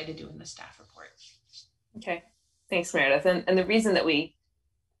what I tried to do in the staff report. Okay, thanks, Meredith. And the reason that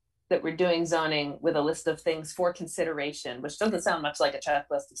we're doing zoning with a list of things for consideration, which doesn't sound much like a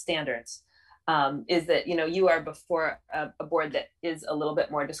checklist of standards, is that you are before a board that is a little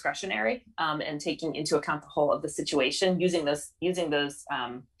bit more discretionary and taking into account the whole of the situation, using those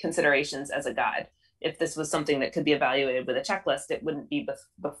considerations as a guide. If this was something that could be evaluated with a checklist, it wouldn't be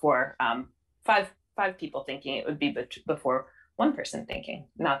before five people thinking. It would be before one person thinking.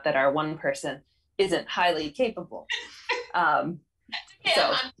 Not that our one person isn't highly capable. Yeah, so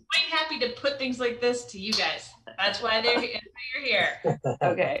I'm quite happy to put things like this to you guys. That's why you're here.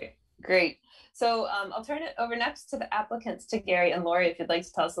 Okay, great. So I'll turn it over next to the applicants, to Gary and Lori, if you'd like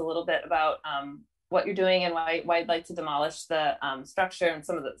to tell us a little bit about what you're doing and why you'd like to demolish the structure and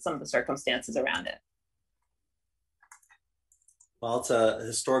some of the circumstances around it. Well, it's a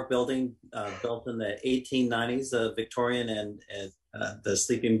historic building built in the 1890s, Victorian, and the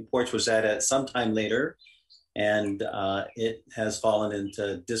sleeping porch was added sometime later, and it has fallen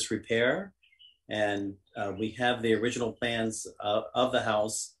into disrepair. And we have the original plans of the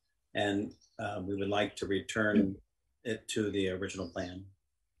house, and we would like to return it to the original plan.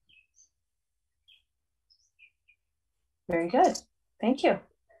 Very good. Thank you.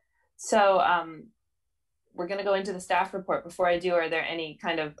 So we're going to go into the staff report. Before I do, are there any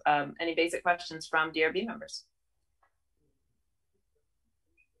kind of any basic questions from DRB members?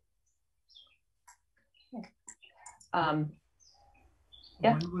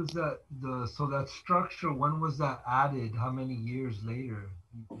 Yeah. When was that so that structure, when was that added? How many years later,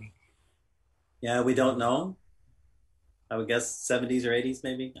 you think? Yeah, we don't know. I would guess 70s or 80s,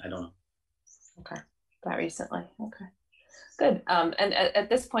 maybe. I don't know. Okay, that recently. Okay, good. And at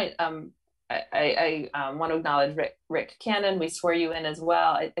this point, I want to acknowledge Rick Cannon. We swore you in as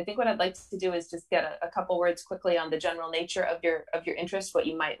well. I think what I'd like to do is just get a couple words quickly on the general nature of your interest, what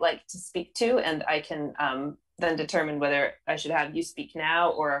you might like to speak to, and I can then determine whether I should have you speak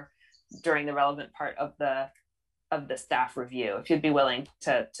now or during the relevant part of the staff review. If you'd be willing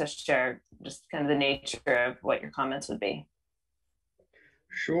to share just kind of the nature of what your comments would be.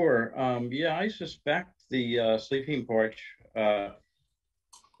 Sure. Yeah, I suspect the sleeping porch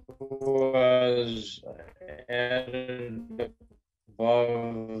was added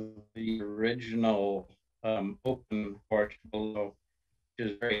above the original open porch below, which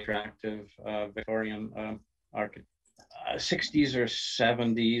is very attractive, Victorian architecture, 60s or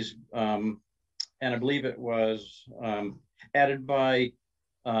 70s, and I believe it was added by,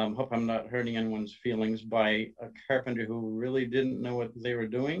 hope I'm not hurting anyone's feelings, by a carpenter who really didn't know what they were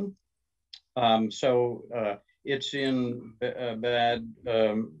doing. So it's in bad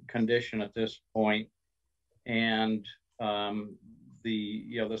condition at this point, and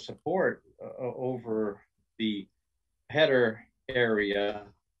the support over the header area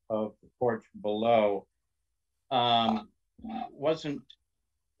of the porch below wasn't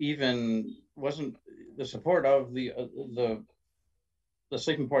the support of the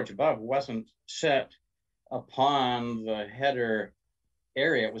sleeping porch above wasn't set upon the header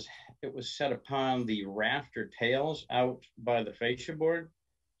area. It was set upon the rafter tails out by the fascia board.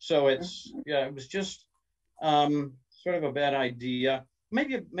 So it was just sort of a bad idea.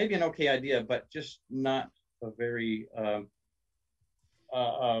 Maybe an okay idea, but just not a very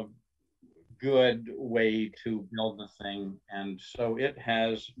good way to build the thing. And so it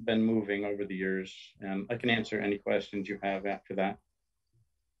has been moving over the years, and I can answer any questions you have after that.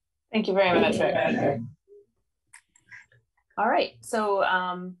 Thank you very much, Rick. All right, so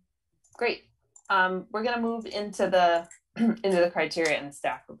great. We're going to move into the criteria and the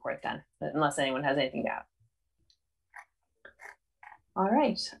staff report then, unless anyone has anything to add. All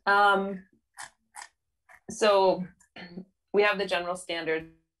right. So we have the general standards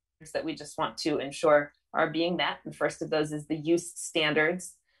that we just want to ensure are being met. The first of those is the use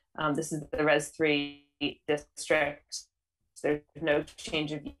standards. This is the Res 3 district. There's no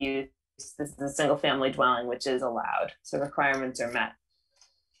change of use. This is a single family dwelling, which is allowed. So requirements are met.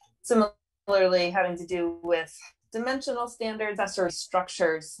 Similarly, having to do with dimensional standards, accessory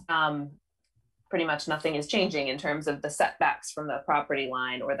structures, pretty much nothing is changing in terms of the setbacks from the property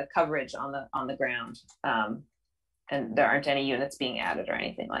line or the coverage on the ground. And there aren't any units being added or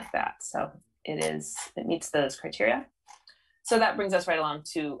anything like that. So it meets those criteria. So that brings us right along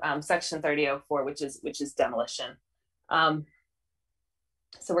to section 3004, which is demolition.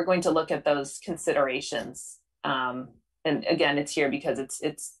 So we're going to look at those considerations. And again, it's here because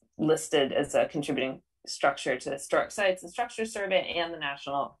it's listed as a contributing structure to historic sites, the structure survey, and the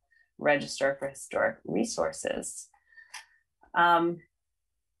National Register for Historic Resources. So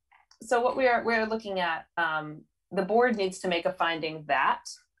what we're looking at, the board needs to make a finding that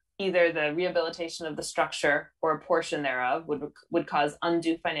either the rehabilitation of the structure or a portion thereof would cause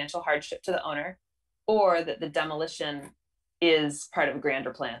undue financial hardship to the owner, or that the demolition is part of a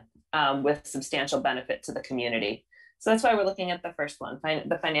grander plan with substantial benefit to the community. So that's why we're looking at the first one,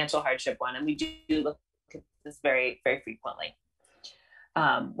 the financial hardship one, and we do look at this very, very frequently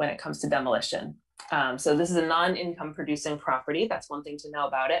when it comes to demolition. So this is a non-income producing property. That's one thing to know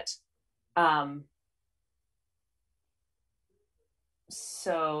about it.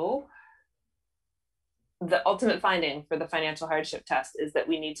 So the ultimate finding for the financial hardship test is that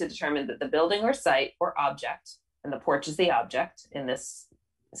we need to determine that the building or site or object, and the porch is the object in this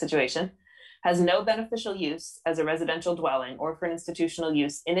situation, has no beneficial use as a residential dwelling or for institutional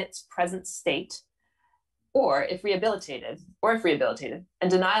use in its present state, or if rehabilitated, and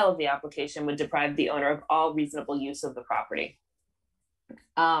denial of the application would deprive the owner of all reasonable use of the property.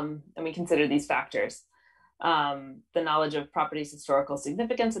 And we consider these factors. The knowledge of property's historical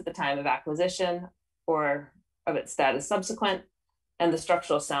significance at the time of acquisition or of its status subsequent, and the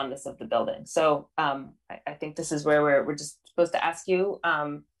structural soundness of the building. So I think this is where we're just supposed to ask you,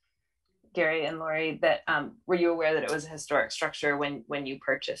 Gary and Lori, that were you aware that it was a historic structure when you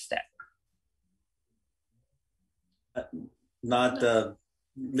purchased it? Not the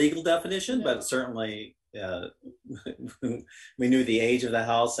legal definition, but certainly we knew the age of the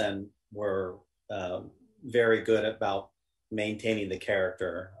house and were very good about maintaining the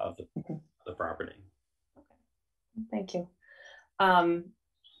character of the property. Okay. Thank you.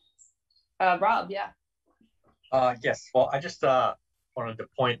 Rob, yeah. Yes, well, I just wanted to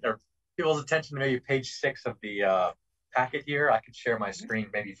point people's attention to maybe page 6 of the packet here. I could share my screen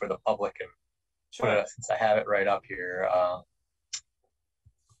maybe for the public and sure. Put it, since I have it right up here.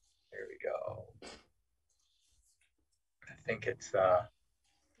 There we go. I think it's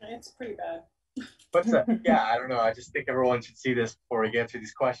pretty bad. But yeah, I don't know. I just think everyone should see this before we get to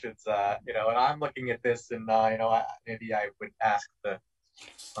these questions. You know, and I'm looking at this, and you know, maybe I would ask the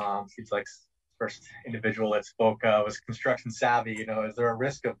seems like first individual that spoke was construction savvy. You know, is there a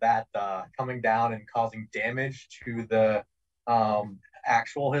risk of that coming down and causing damage to the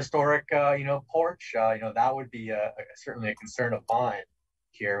actual historic you know, porch? You know, that would be certainly a concern of mine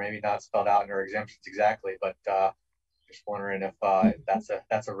here. Maybe not spelled out in our exemptions exactly, but just wondering if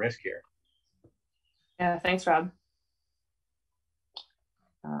that's a risk here. Yeah, thanks, Rob.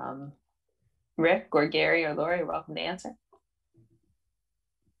 Rick or Gary or Lori, you're welcome to answer.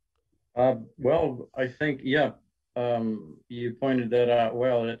 Well, I think, yeah, you pointed that out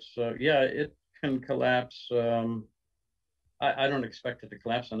well. It's, yeah, it can collapse. I don't expect it to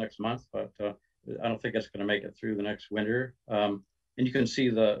collapse the next month, but I don't think it's going to make it through the next winter. And you can see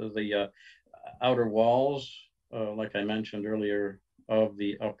the outer walls, like I mentioned earlier, of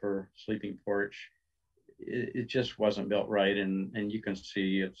the upper sleeping porch. It just wasn't built right, and you can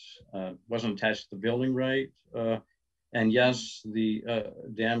see it's wasn't attached to the building right. And yes, the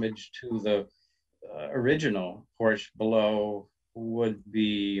damage to the original porch below would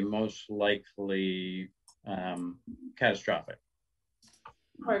be most likely catastrophic.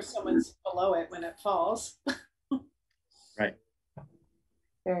 Or if someone's below it when it falls. Right.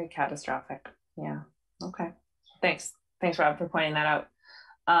 Very catastrophic. Yeah. Okay. Thanks, Rob, for pointing that out.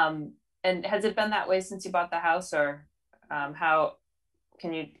 And has it been that way since you bought the house, or how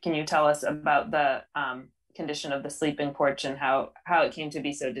can you tell us about the condition of the sleeping porch and how it came to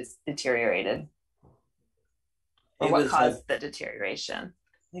be so deteriorated, or what caused the deterioration?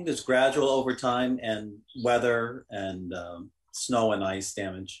 I think it's gradual over time, and weather and snow and ice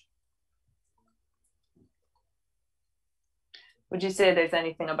damage. Would you say there's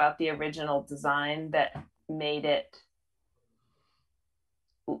anything about the original design that made it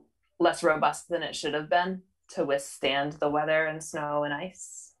less robust than it should have been to withstand the weather and snow and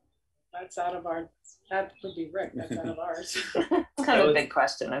ice? That's out of our, that would be Rick, that's out of ours. It's kind of a big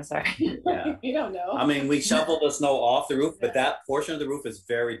question, I'm sorry. Yeah. You don't know. I mean, we shoveled the snow off the roof, but that portion of the roof is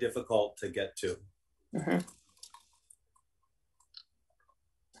very difficult to get to. Mm-hmm.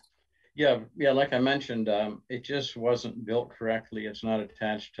 Yeah, like I mentioned, it just wasn't built correctly. It's not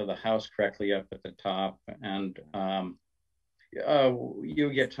attached to the house correctly up at the top, and you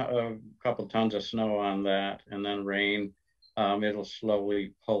get a couple tons of snow on that, and then rain. It'll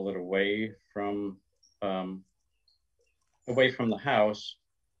slowly pull it away from the house,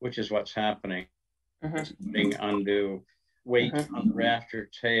 which is what's happening. It's putting undue weight on the rafter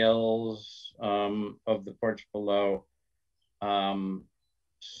tails of the porch below.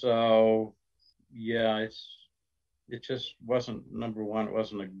 So yeah, it just wasn't, number one, it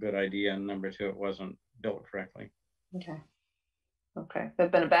wasn't a good idea, and number two, it wasn't built correctly. Okay. If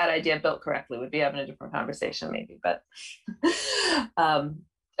it'd been a bad idea built correctly, we'd be having a different conversation maybe, but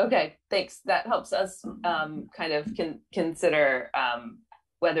okay, thanks. That helps us kind of consider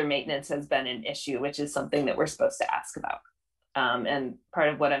whether maintenance has been an issue, which is something that we're supposed to ask about. And part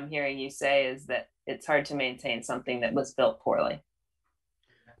of what I'm hearing you say is that it's hard to maintain something that was built poorly.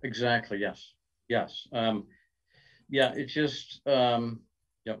 Exactly, yes. Yeah, it just,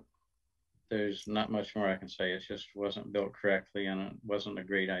 yep. There's not much more I can say. It just wasn't built correctly, and it wasn't a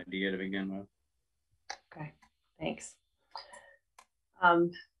great idea to begin with. Okay, thanks.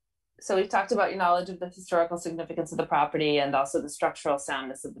 So we've talked about your knowledge of the historical significance of the property and also the structural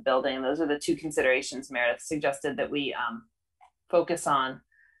soundness of the building. And those are the two considerations Meredith suggested that we focus on.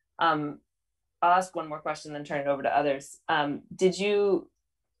 I'll ask one more question, then turn it over to others. Did you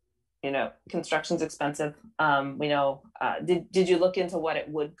construction's expensive. We know, did you look into what it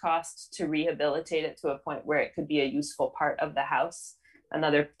would cost to rehabilitate it to a point where it could be a useful part of the house?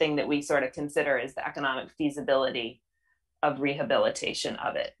 Another thing that we sort of consider is the economic feasibility of rehabilitation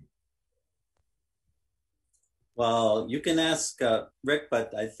of it. Well, you can ask Rick,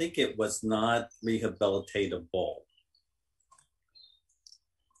 but I think it was not rehabilitatable.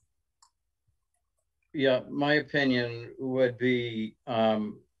 Yeah, my opinion would be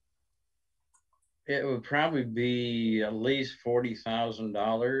it would probably be at least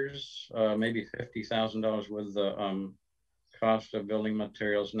 $40,000, maybe $50,000 with the cost of building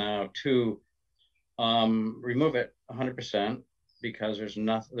materials now to remove it 100% because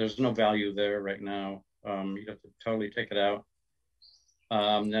there's no value there right now. You have to totally take it out,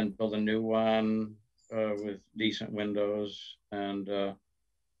 then build a new one with decent windows and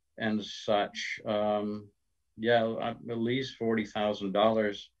such. Yeah, at least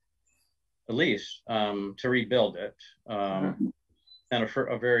 $40,000 at least to rebuild it, and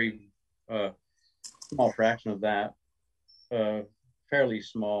a very small fraction of that, fairly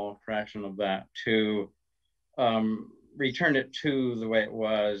small fraction of that to return it to the way it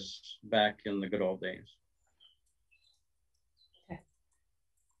was back in the good old days. Okay.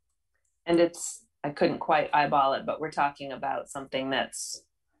 And I couldn't quite eyeball it, but we're talking about something that's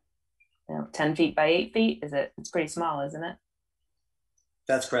 10 feet by 8 feet. It's pretty small, isn't it?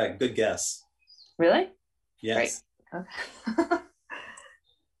 That's correct. Good guess. Really? Yes. Great. Okay.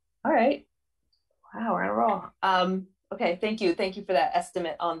 All right. Wow, we're on a roll. Okay, thank you. Thank you for that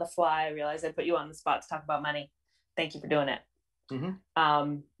estimate on the fly. I realize I put you on the spot to talk about money. Thank you for doing it.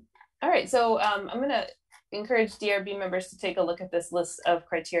 All right, so I'm going to encourage DRB members to take a look at this list of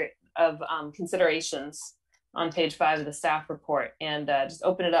criteria of considerations on page 5 of the staff report and just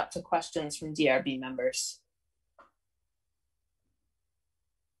open it up to questions from DRB members.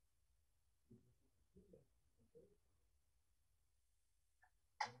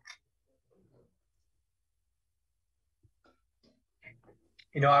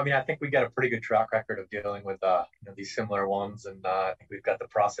 I mean, I think we got a pretty good track record of dealing with these similar ones, and I think we've got the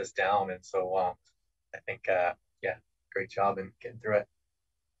process down. And so I think, yeah, great job in getting through it.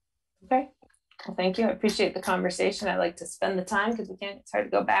 Okay, well, thank you. I appreciate the conversation. I like to spend the time because it's hard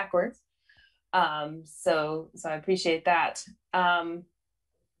to go backwards. So I appreciate that.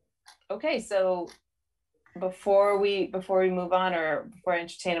 Okay, so before we move on, or before I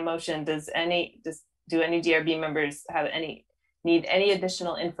entertain a motion, do any DRB members need any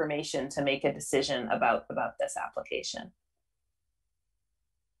additional information to make a decision about this application?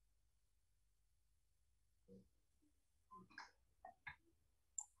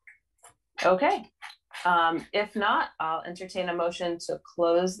 Okay. If not, I'll entertain a motion to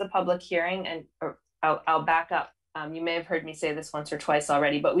close the public hearing, or I'll back up. You may have heard me say this once or twice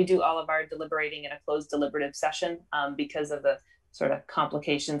already, but we do all of our deliberating in a closed deliberative session because of the sort of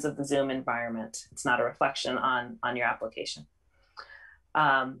complications of the Zoom environment. It's not a reflection on your application.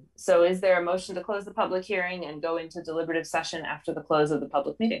 So is there a motion to close the public hearing and go into deliberative session after the close of the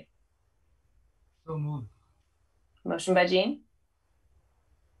public meeting? So moved. Motion by Jean.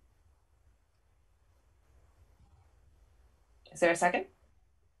 Is there a second?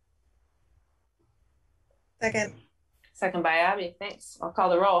 Second. Second by Abby. Thanks. I'll call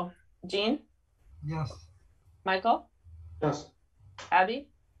the roll. Jean? Yes. Michael? Yes. Abby?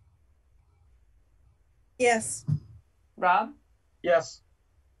 Yes. Rob? Yes.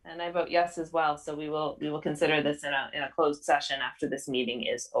 And I vote yes as well. So we will consider this in a closed session after this meeting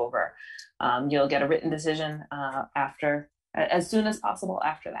is over. You'll get a written decision as soon as possible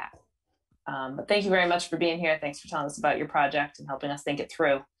after that. But thank you very much for being here. Thanks for telling us about your project and helping us think it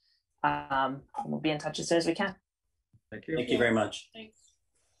through. We'll be in touch as soon as we can. Thank you. Thank you very much. Thanks.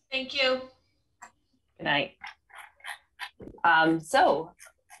 Thank you. Good night. So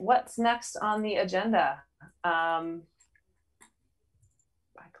what's next on the agenda?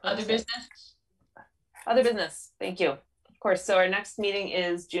 Other business? Other business. Thank you. Of course. So our next meeting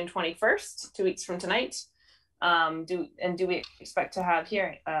is June 21st, 2 weeks from tonight. Do we expect to have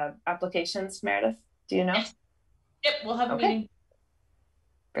hearing applications, Meredith? Do you know? Yep, we'll have a meeting.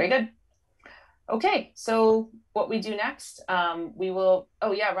 Very good. Okay, so what we do next, we will.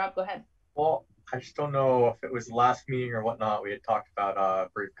 Oh yeah, Rob, go ahead. Well, I just don't know if it was the last meeting or whatnot. We had talked about a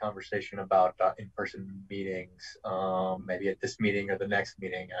brief conversation about in-person meetings, maybe at this meeting or the next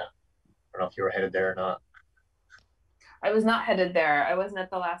meeting. I don't know if you were headed there or not. I was not headed there. I wasn't at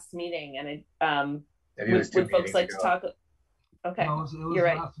the last meeting, and would folks like to talk? Okay, no, it was you're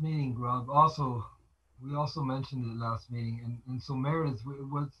right. Last meeting, Rob. We also mentioned it last meeting, and so Meredith,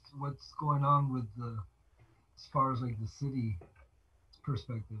 what's going on with as far as like the city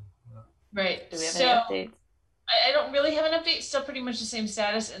perspective. Yeah. Right. Do we have any updates? I don't really have an update. Still pretty much the same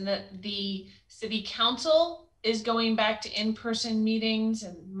status, and that the city council is going back to in-person meetings.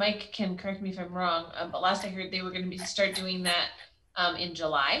 And Mike can correct me if I'm wrong, but last I heard they were going to start doing that in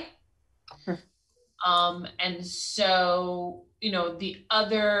July. And so, you know, the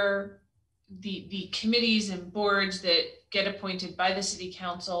committees and boards that get appointed by the city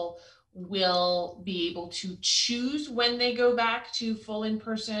council will be able to choose when they go back to full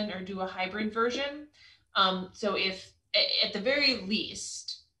in-person or do a hybrid version. So if at the very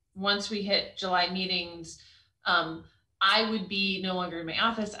least, once we hit July meetings, I would be no longer in my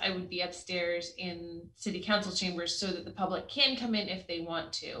office. I would be upstairs in city council chambers so that the public can come in if they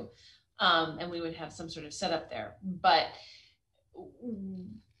want to. And we would have some sort of setup there. But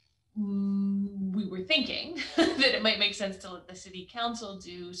we were thinking that it might make sense to let the city council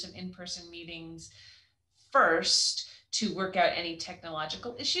do some in-person meetings first to work out any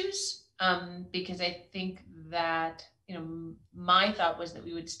technological issues. Because I think that, you know, my thought was that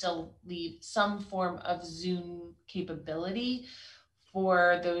we would still leave some form of Zoom capability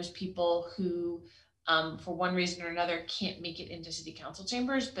for those people who, for one reason or another, can't make it into city council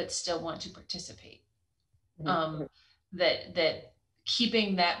chambers, but still want to participate. That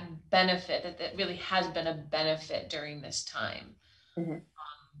keeping that benefit, that really has been a benefit during this time.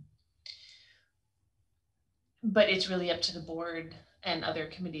 But it's really up to the board and other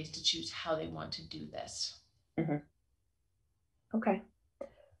committees to choose how they want to do this. Okay.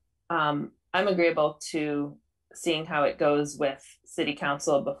 I'm agreeable to seeing how it goes with city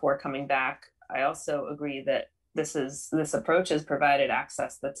council before coming back. I also agree that this approach has provided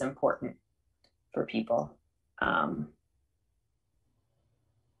access that's important for people.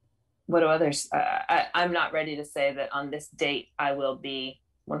 What do others? I'm not ready to say that on this date I will be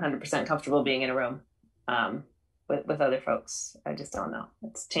 100% comfortable being in a room with other folks. I just don't know.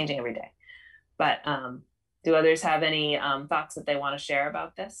 It's changing every day. But do others have any thoughts that they want to share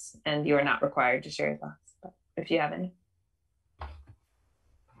about this? And you are not required to share your thoughts, but if you have any.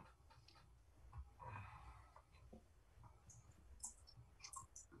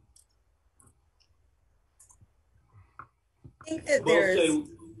 I think that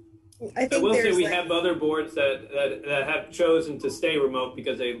I will say we have other boards that have chosen to stay remote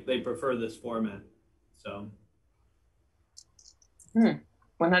because they prefer this format. So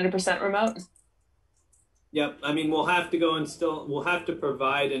 100% remote. Yep. I mean, we'll have to go and we'll have to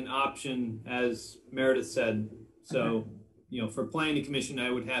provide an option, as Meredith said. So, you know, for planning commission, I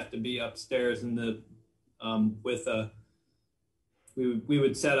would have to be upstairs in the we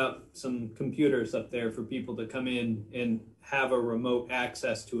would set up some computers up there for people to come in and have a remote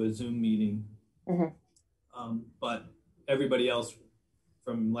access to a Zoom meeting. But everybody else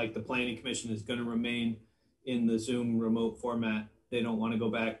from like the planning commission is going to remain in the Zoom remote format. They don't want to go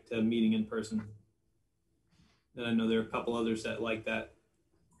back to meeting in person. And I know there are a couple others that like that.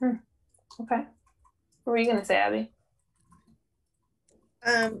 Okay. What were you going to say, Abby?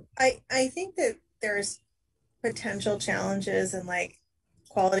 I think that there's potential challenges in like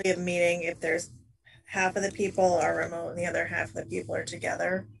quality of meeting if there's half of the people are remote and the other half of the people are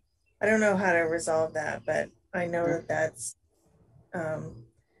together. I don't know how to resolve that, but I know that that's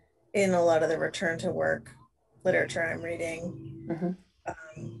in a lot of the return to work literature I'm reading.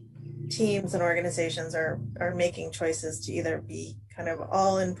 Teams and organizations are making choices to either be kind of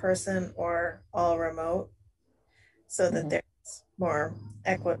all in person or all remote so that there's more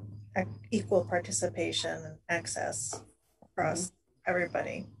equal participation and access across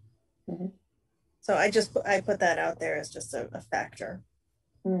everybody. So I put that out there as just a factor.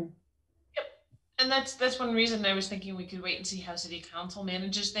 Yep. And that's one reason I was thinking we could wait and see how city council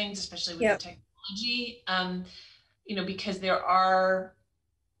manages things, especially with the technology. You know, because there are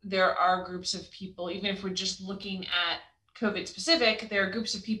groups of people, even if we're just looking at COVID specific, there are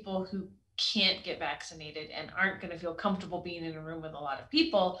groups of people who can't get vaccinated and aren't going to feel comfortable being in a room with a lot of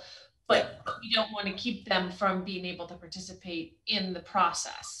people, but we don't want to keep them from being able to participate in the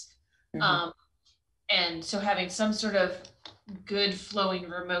process. And so having some sort of good flowing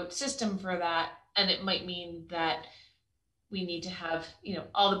remote system for that, and it might mean that we need to have, you know,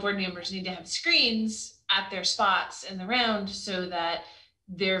 all the board members need to have screens at their spots in the round so that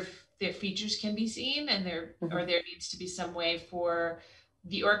their features can be seen, and there needs to be some way for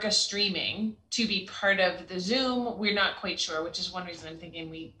the Orca streaming to be part of the Zoom. We're not quite sure, which is one reason I'm thinking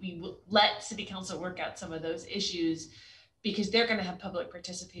we will let city council work out some of those issues, because they're going to have public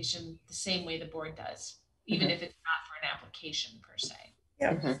participation the same way the board does, even if it's not for an application per se.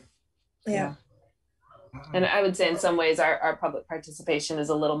 Yeah. And I would say in some ways our public participation is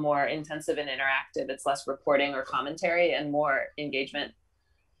a little more intensive and interactive. It's less reporting or commentary and more engagement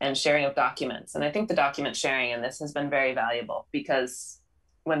and sharing of documents. And I think the document sharing in this has been very valuable because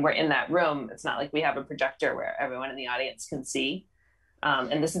when we're in that room, it's not like we have a projector where everyone in the audience can see.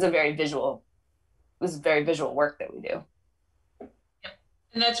 And this is very visual work that we do. Yep.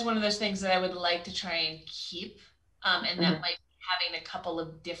 And that's one of those things that I would like to try and keep. And that might be having a couple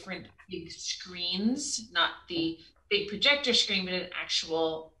of different big screens, not the big projector screen, but an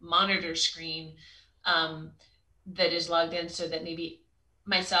actual monitor screen that is logged in so that maybe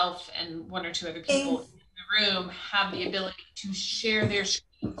myself and one or two other people in the room have the ability to share their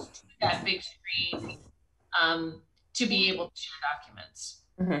screens to that big screen to be able to share documents.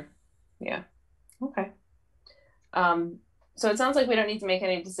 Yeah. Okay. So it sounds like we don't need to make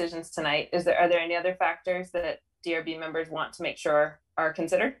any decisions tonight. Are there any other factors that DRB members want to make sure are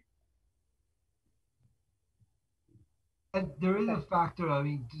considered? And there is a factor, I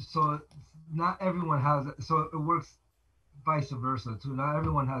mean, so not everyone has, so it works vice versa too. Not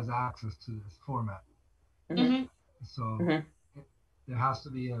everyone has access to this format. So there has to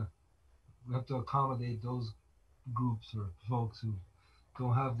be we have to accommodate those groups or folks who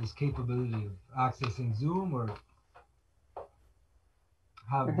don't have this capability of accessing Zoom or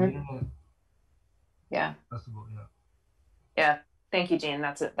have the internet. Yeah. Accessible, yeah. Yeah. Thank you, Jean.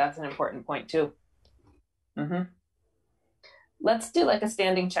 That's an important point too. Let's do like a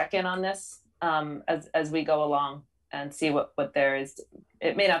standing check-in on this as we go along and see what there is.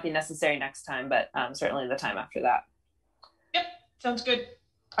 It may not be necessary next time, but certainly the time after that. Yep, sounds good.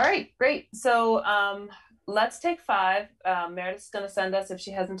 All right, great. So let's take 5. Meredith's going to send us, if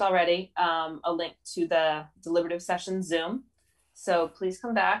she hasn't already, a link to the deliberative session Zoom. So please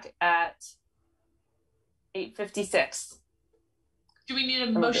come back at 8:56. Do we need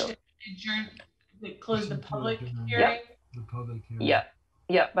a motion to adjourn, to close the public hearing? The public hearing.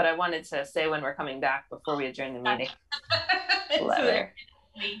 Yep. But I wanted to say when we're coming back before we adjourn the meeting.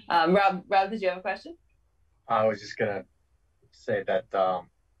 Rob, did you have a question? I was just gonna say that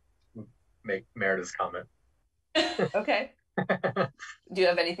make Meredith's comment. Okay. Do you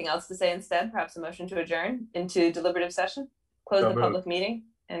have anything else to say instead? Perhaps a motion to adjourn into deliberative session, close the public meeting,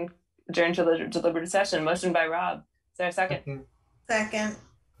 and adjourn to the deliberative session. Motion by Rob. Is there a second? Second.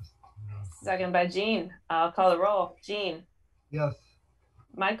 Second by Jean. I'll call the roll. Jean. Yes.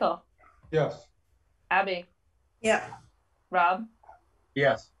 Michael. Yes. Abby. Yeah. Rob.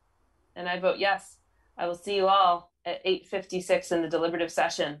 Yes. And I vote yes. I will see you all at 8:56 in the deliberative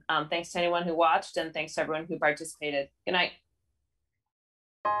session. Thanks to anyone who watched and thanks to everyone who participated. Good night.